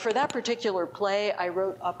have done for that particular play, I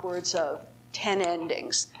wrote upwards of 10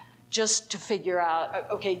 endings just to figure out,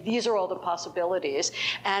 okay, these are all the possibilities.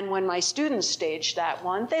 And when my students staged that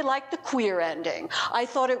one, they liked the queer ending. I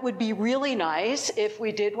thought it would be really nice if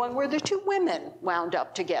we did one where the two women wound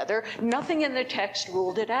up together. Nothing in the text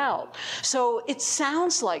ruled it out. So it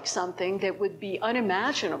sounds like something that would be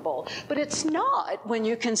unimaginable, but it's not when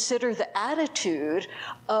you consider the attitude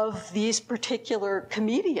of these particular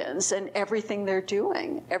comedians and everything they're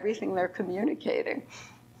doing, everything they're communicating.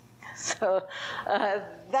 So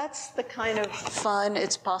that's the kind of fun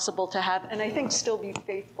it's possible to have, and I think still be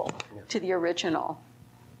faithful to the original.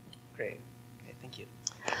 Great. Okay, thank you.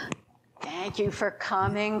 Thank you for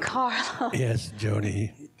coming, Carlo. Yes,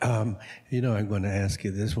 Jody. You know, I'm going to ask you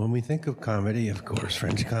this. When we think of comedy, of course,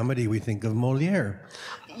 French comedy, we think of Molière.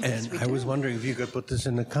 Yes, and I was wondering if you could put this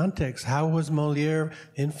into context. How was Molière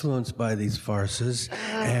influenced by these farces?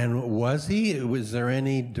 And was there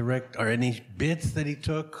any direct or any bits that he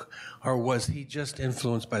took? Or was he just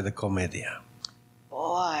influenced by the Commedia?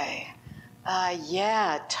 Boy,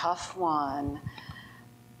 yeah, tough one.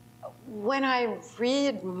 When I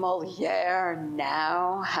read Molière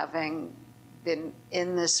now, having been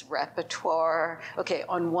in this repertoire, okay,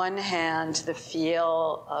 on one hand, the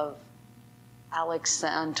feel of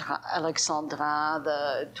Alexandrin,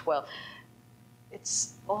 the 12,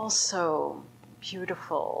 it's also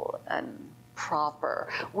beautiful and proper.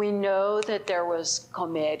 We know that there was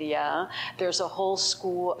Commedia. There's a whole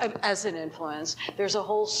school, as an influence, there's a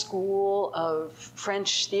whole school of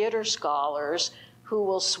French theater scholars who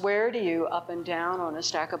will swear to you up and down on a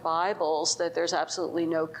stack of Bibles that there's absolutely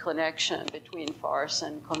no connection between farce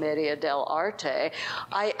and Commedia dell'arte.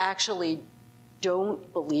 I actually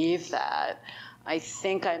don't believe that. I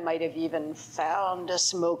think I might have even found a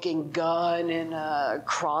smoking gun in a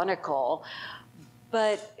chronicle.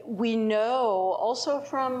 But we know also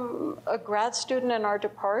from a grad student in our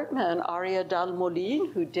department, Aria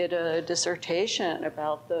Dalmolin, who did a dissertation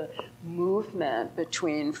about the movement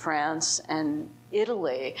between France and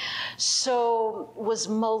Italy. So was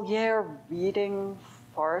Molière reading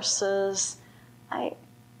farces? I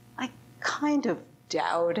kind of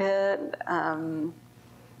doubt it. I'm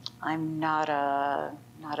not a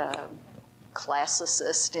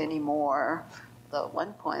classicist anymore. Though at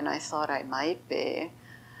one point I thought I might be.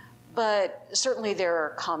 But certainly there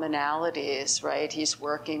are commonalities, right? He's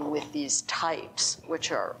working with these types,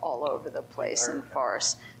 which are all over the place in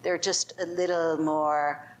farce. They're just a little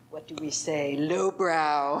more, what do we say,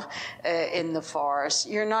 lowbrow in the farce.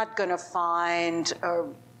 You're not going to find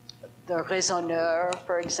the raisonneur,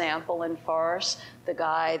 for example, in farce, the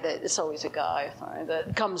guy that, it's always a guy, sorry,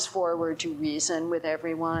 that comes forward to reason with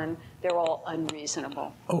everyone. They're all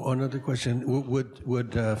unreasonable. Oh, another question.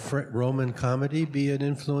 Would Roman comedy be an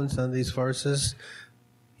influence on these farces?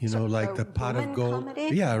 You know, like the pot of gold. Comedy?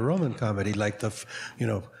 Yeah, Roman comedy, like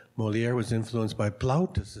Molière was influenced by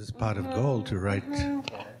Plautus's pot of gold to write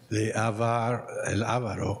the El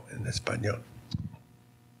Avaro in Espanol.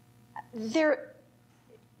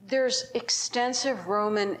 There's extensive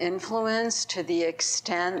Roman influence to the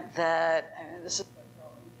extent that this is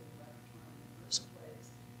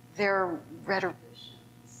they're rhetoricians.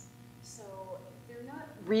 So they're not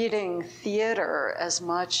reading theater as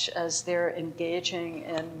much as they're engaging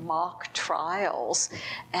in mock trials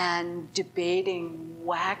and debating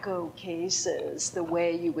wacko cases the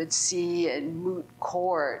way you would see in moot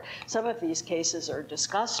court. Some of these cases are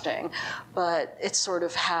disgusting, but it's sort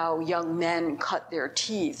of how young men cut their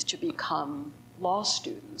teeth to become law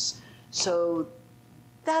students. So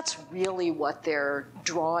that's really what they're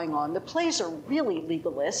drawing on. The plays are really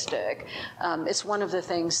legalistic. It's one of the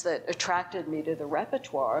things that attracted me to the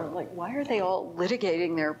repertoire. Like, why are they all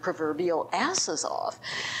litigating their proverbial asses off?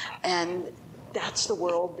 And that's the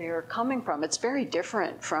world they're coming from. It's very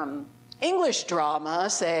different from English drama,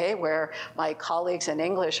 say, where my colleagues in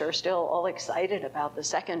English are still all excited about the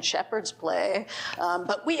second Shepherd's play.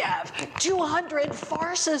 But we have 200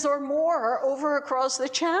 farces or more over across the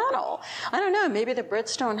channel. I don't know, maybe the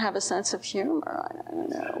Brits don't have a sense of humor. I don't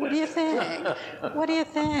know. What do you think? What do you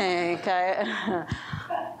think?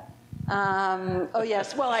 Oh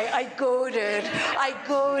yes, well I goaded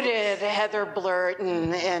Heather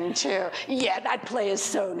Blurton into, yeah, that play is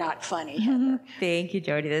so not funny, Heather. Thank you,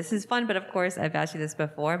 Jody. This is fun, but of course I've asked you this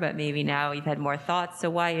before, but maybe now you've had more thoughts. So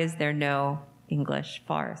why is there no English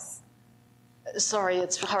farce? Sorry,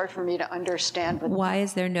 it's hard for me to understand. But why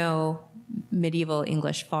is there no medieval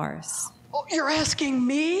English farce? Oh, you're asking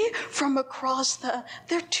me from across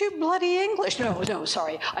they're too bloody English. No,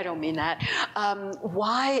 sorry, I don't mean that.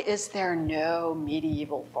 Why is there no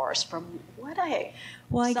medieval farce?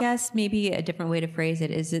 I guess maybe a different way to phrase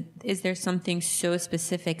it is there something so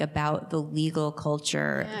specific about the legal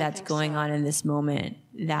culture that's going on in this moment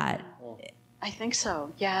that... I think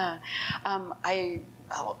so, yeah.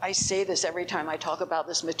 I say this every time I talk about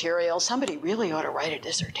this material. Somebody really ought to write a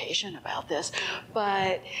dissertation about this.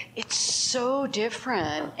 But it's so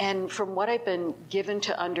different. And from what I've been given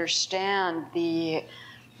to understand, the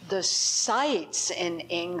sites in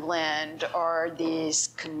England are these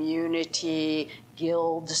community,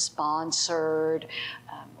 guild-sponsored,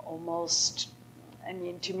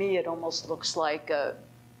 to me it almost looks like a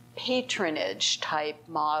patronage type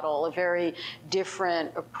model, a very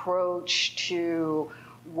different approach to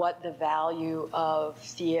what the value of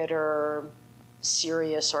theater,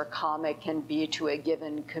 serious or comic, can be to a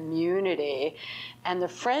given community. And the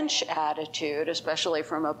French attitude, especially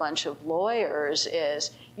from a bunch of lawyers,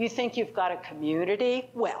 is you think you've got a community?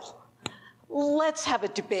 Well, let's have a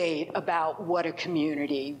debate about what a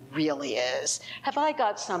community really is. Have I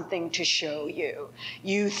got something to show you?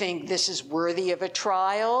 You think this is worthy of a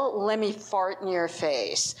trial? Let me fart in your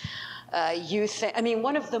face.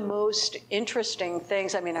 One of the most interesting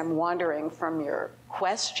things, I'm wondering from your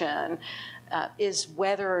question, is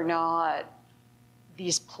whether or not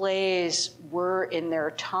these plays were in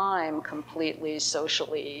their time completely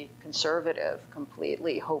socially conservative,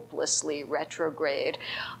 completely hopelessly retrograde.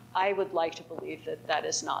 I would like to believe that that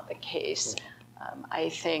is not the case. I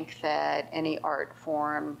think that any art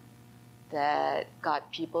form that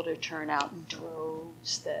got people to turn out in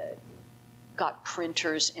droves, that got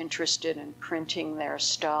printers interested in printing their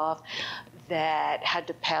stuff, that had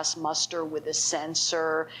to pass muster with a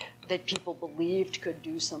censor, that people believed could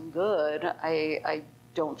do some good, I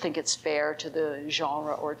don't think it's fair to the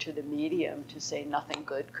genre or to the medium to say nothing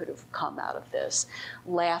good could have come out of this.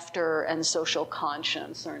 Laughter and social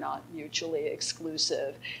conscience are not mutually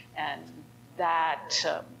exclusive, and that,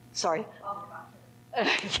 sorry?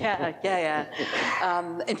 Yeah.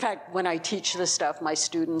 In fact, when I teach this stuff, my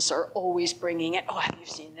students are always bringing it, have you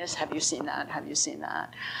seen this? Have you seen that? Have you seen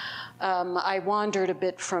that? I wandered a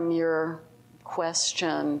bit from your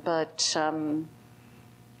question, but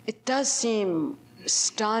it does seem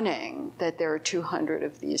stunning that there are 200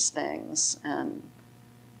 of these things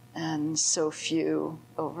and so few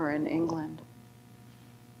over in England.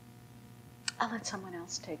 I'll let someone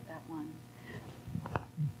else take that one.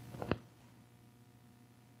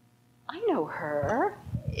 I know her.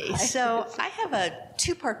 So I have a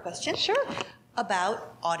two-part question. Sure.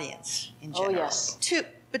 About audience in general. Oh, yes. Two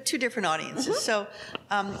different audiences.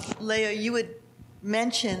 Mm-hmm. So, Leo, you would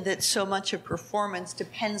mention that so much of performance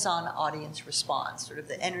depends on audience response, sort of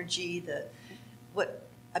the energy,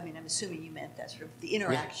 I'm assuming you meant that, sort of the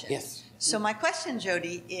interaction. Yeah, yes. So my question,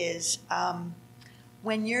 Jody, is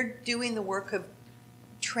when you're doing the work of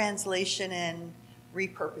translation and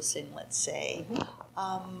repurposing, let's say,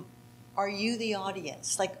 are you the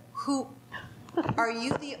audience? Like, who are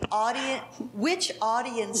you the audience? Which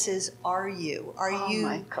audiences are you? Are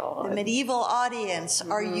you the medieval audience?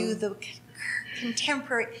 Are you the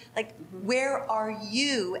contemporary? Like, where are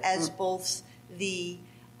you as both the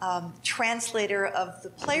translator of the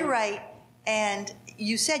playwright, and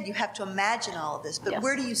you said you have to imagine all of this, but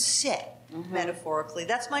where do you sit metaphorically?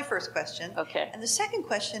 That's my first question. Okay. And the second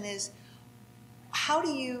question is, how do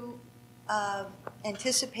you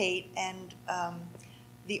anticipate and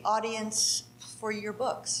the audience for your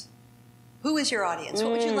books? Who is your audience?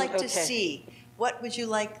 What would you like to see? What would you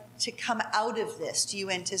like to come out of this? Do you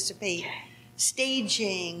anticipate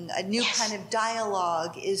staging, a new kind of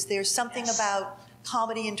dialogue? Is there something about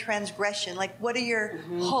comedy and transgression? Like, what are your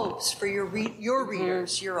hopes for your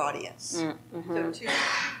readers, your audience? So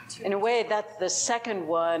in a way, that the second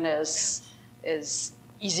one is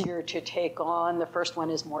easier to take on. The first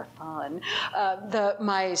one is more fun.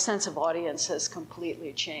 My sense of audience has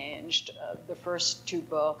completely changed. The first two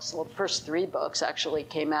books, the first three books actually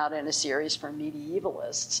came out in a series for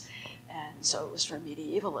medievalists. And so it was for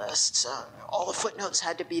medievalists. All the footnotes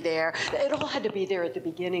had to be there. It all had to be there at the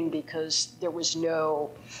beginning because there was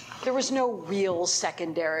no real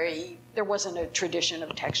secondary, there wasn't a tradition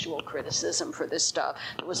of textual criticism for this stuff.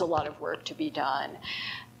 There was a lot of work to be done.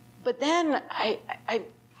 But then I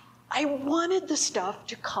wanted the stuff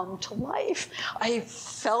to come to life. I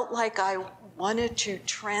felt like I wanted to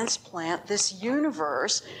transplant this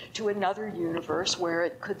universe to another universe where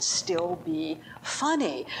it could still be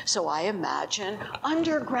funny. So I imagine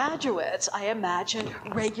undergraduates, I imagine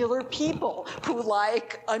regular people who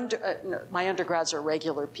like, my undergrads are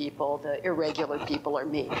regular people, the irregular people are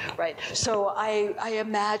me, right? So I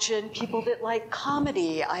imagine people that like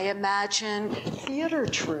comedy, I imagine theater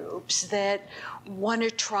troupes that want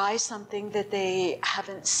to try something that they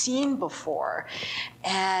haven't seen before.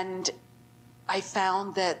 And I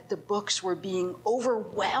found that the books were being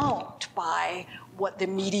overwhelmed by what the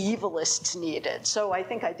medievalists needed. So I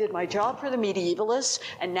think I did my job for the medievalists,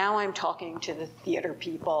 and now I'm talking to the theater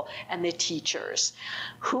people and the teachers.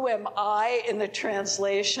 Who am I in the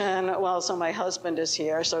translation? Well, so my husband is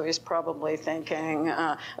here, so he's probably thinking,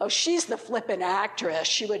 oh, she's the flippin' actress.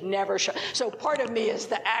 She would never show. So part of me is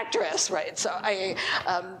the actress, right? So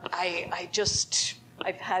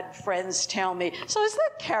I've had friends tell me, so is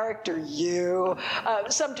that character you?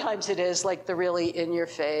 Sometimes it is like the really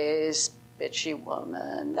in-your-face, bitchy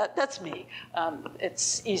woman. That's me.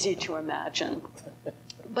 It's easy to imagine.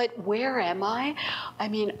 But where am I? I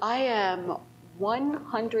mean, I am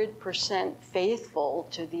 100% faithful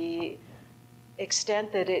to the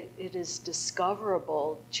extent that it is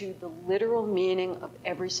discoverable to the literal meaning of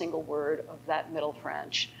every single word of that Middle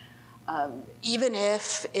French. Even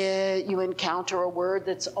if you encounter a word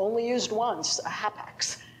that's only used once, a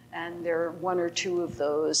hapax, and there are one or two of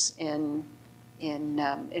those in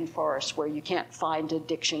Farce where you can't find a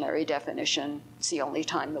dictionary definition. It's the only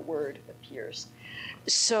time the word appears.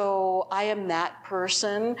 So I am that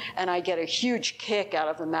person, and I get a huge kick out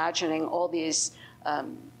of imagining all these,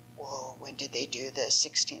 when did they do this?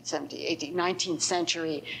 16th, 17th, 18th, 19th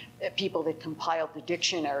century people that compiled the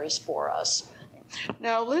dictionaries for us.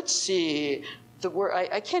 Now, let's see, the word,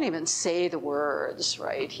 I can't even say the words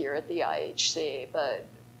right here at the IHC, but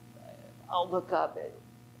I'll look up it.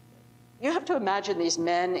 You have to imagine these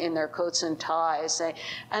men in their coats and ties saying,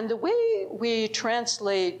 and the way we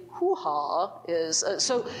translate hoo-ha is,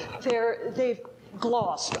 so they've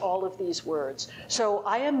glossed all of these words. So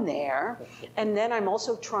I am there, and then I'm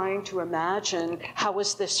also trying to imagine how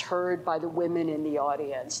was this heard by the women in the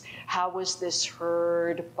audience? How was this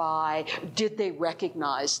heard by, did they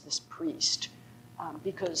recognize this priest?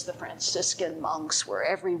 Because the Franciscan monks were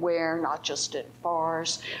everywhere, not just in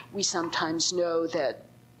Farce. We sometimes know that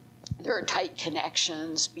there are tight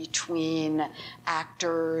connections between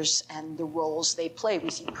actors and the roles they play. We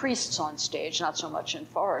see priests on stage, not so much in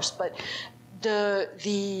Farce, but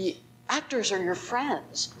the actors are your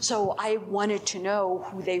friends. So I wanted to know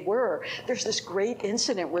who they were. There's this great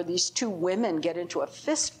incident where these two women get into a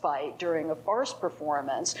fist fight during a Farce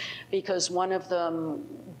performance because one of them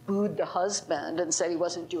booed the husband and said he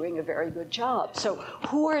wasn't doing a very good job. So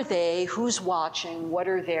who are they? Who's watching? What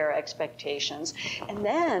are their expectations? And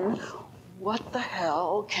then, what the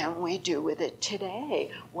hell can we do with it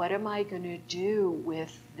today? What am I going to do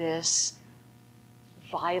with this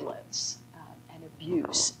violence and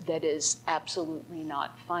abuse that is absolutely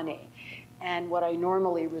not funny? And what I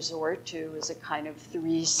normally resort to is a kind of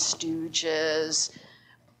Three Stooges.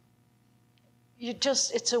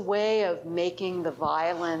 It's a way of making the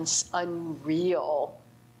violence unreal.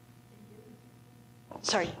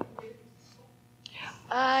 Sorry.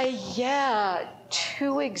 Yeah,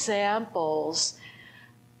 two examples.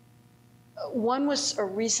 One was a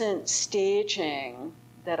recent staging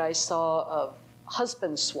that I saw of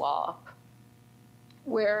Husband Swap,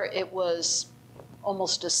 where it was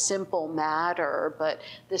almost a simple matter, but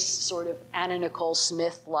this sort of Anna Nicole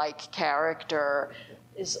Smith-like character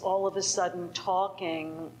is all of a sudden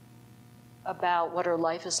talking about what her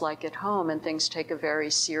life is like at home, and things take a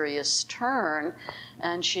very serious turn.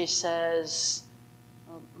 And she says,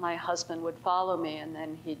 my husband would follow me and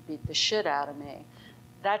then he'd beat the shit out of me.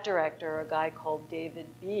 That director, a guy called David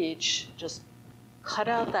Beach, just cut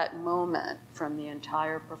out that moment from the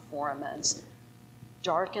entire performance,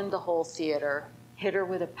 darkened the whole theater, hit her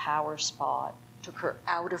with a power spot, took her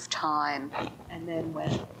out of time, and then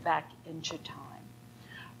went back into time.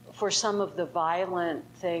 For some of the violent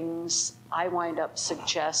things, I wind up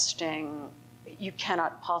suggesting you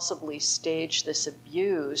cannot possibly stage this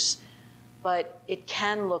abuse, but it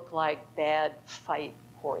can look like bad fight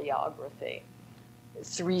choreography.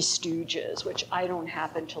 Three Stooges, which I don't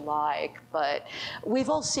happen to like, but we've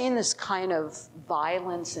all seen this kind of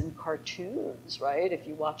violence in cartoons, right? If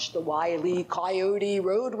you watch the Wile E. Coyote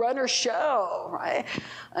Roadrunner show, right?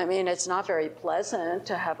 I mean, it's not very pleasant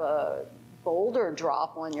to have a boulder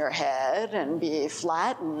drop on your head and be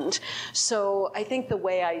flattened. So I think the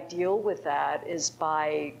way I deal with that is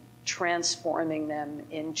by transforming them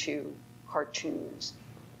into cartoons.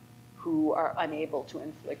 who are unable to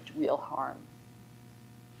inflict real harm.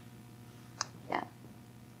 Yeah.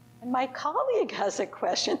 And my colleague has a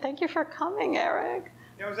question. Thank you for coming, Eric.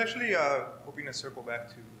 Yeah, I was actually hoping to circle back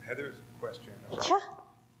to Heather's question. Yeah.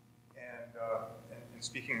 And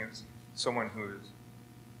speaking as someone who's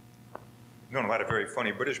known a lot of very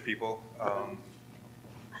funny British people, I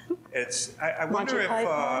wonder if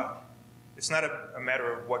it's not a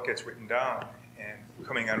matter of what gets written down, and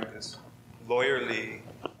coming out of this lawyerly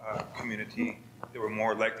community, they were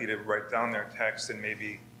more likely to write down their text, and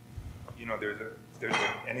maybe, you know, there's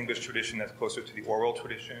an English tradition that's closer to the oral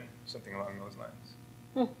tradition, something along those lines.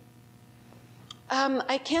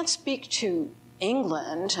 I can't speak to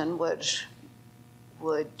England and would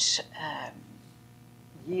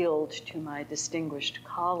yield to my distinguished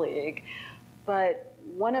colleague, but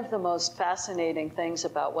one of the most fascinating things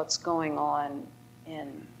about what's going on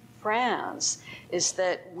in France is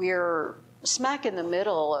that we're smack in the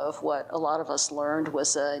middle of what a lot of us learned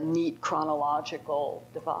was a neat chronological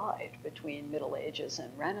divide between Middle Ages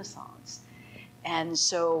and Renaissance. And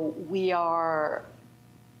so we are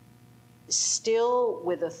still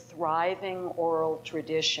with a thriving oral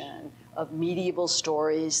tradition of medieval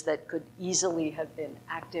stories that could easily have been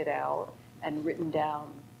acted out and written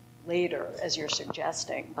down later, as you're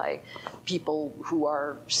suggesting, by people who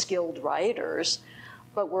are skilled writers.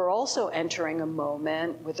 But we're also entering a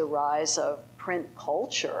moment with the rise of print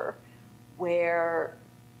culture where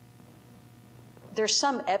there's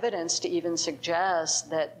some evidence to even suggest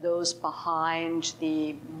that those behind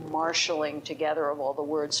the marshaling together of all the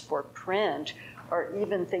words for print are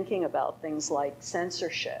even thinking about things like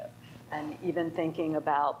censorship, and even thinking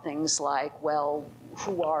about things like, well,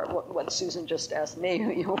 who are, what Susan just asked me,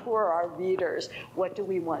 you know, who are our readers? What do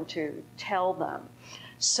we want to tell them?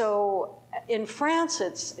 So in France,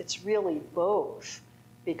 it's really both,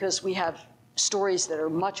 because we have stories that are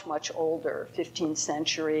much, much older, 15th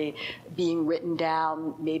century, being written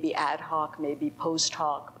down, maybe ad hoc, maybe post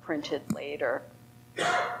hoc, printed later.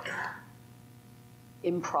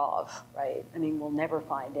 Improv, right? I mean, we'll never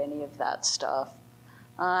find any of that stuff.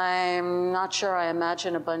 I'm not sure I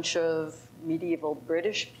imagine a bunch of medieval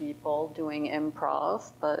British people doing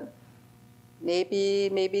improv, but maybe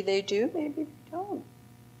they do, maybe they don't.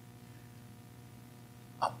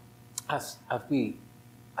 As I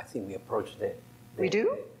think we approach the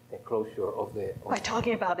closure of the. By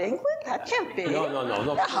talking about England? That can't be. No. England.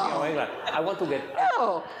 I want to get.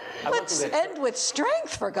 No. Let's end with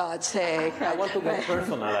strength, for God's sake. I want to get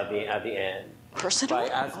personal at the end. Personal? By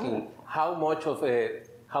asking how much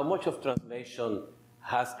of translation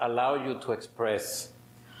has allowed you to express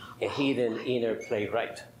a hidden inner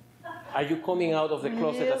playwright? Are you coming out of the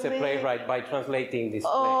closet as a playwright by translating this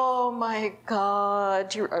play? Oh my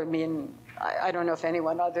God! I don't know if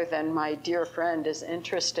anyone other than my dear friend is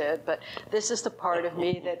interested, but this is the part of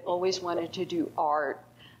me that always wanted to do art,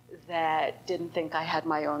 that didn't think I had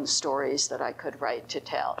my own stories that I could write to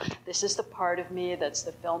tell. This is the part of me that's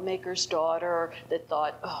the filmmaker's daughter that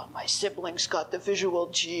thought, oh, my siblings got the visual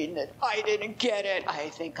gene and I didn't get it. I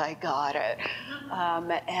think I got it.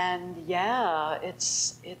 And yeah,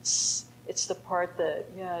 it's the part that,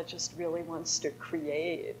 yeah, just really wants to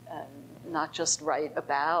create and not just write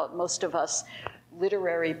about. Most of us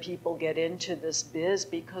literary people get into this biz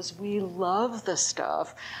because we love the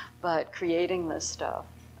stuff, but creating this stuff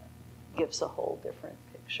gives a whole different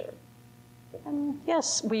picture. And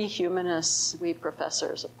yes, we humanists, we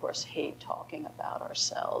professors, of course, hate talking about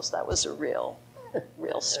ourselves. That was a real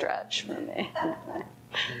stretch for me.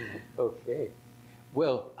 Okay.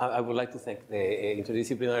 Well, I would like to thank the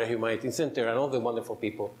Interdisciplinary Humanities Center and all the wonderful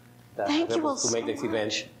people that helped to make this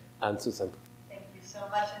event, and Susan. Thank you so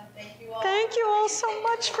much, and thank you all. Thank you all so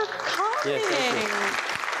much for coming. Yes, thank you.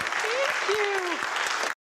 Thank you.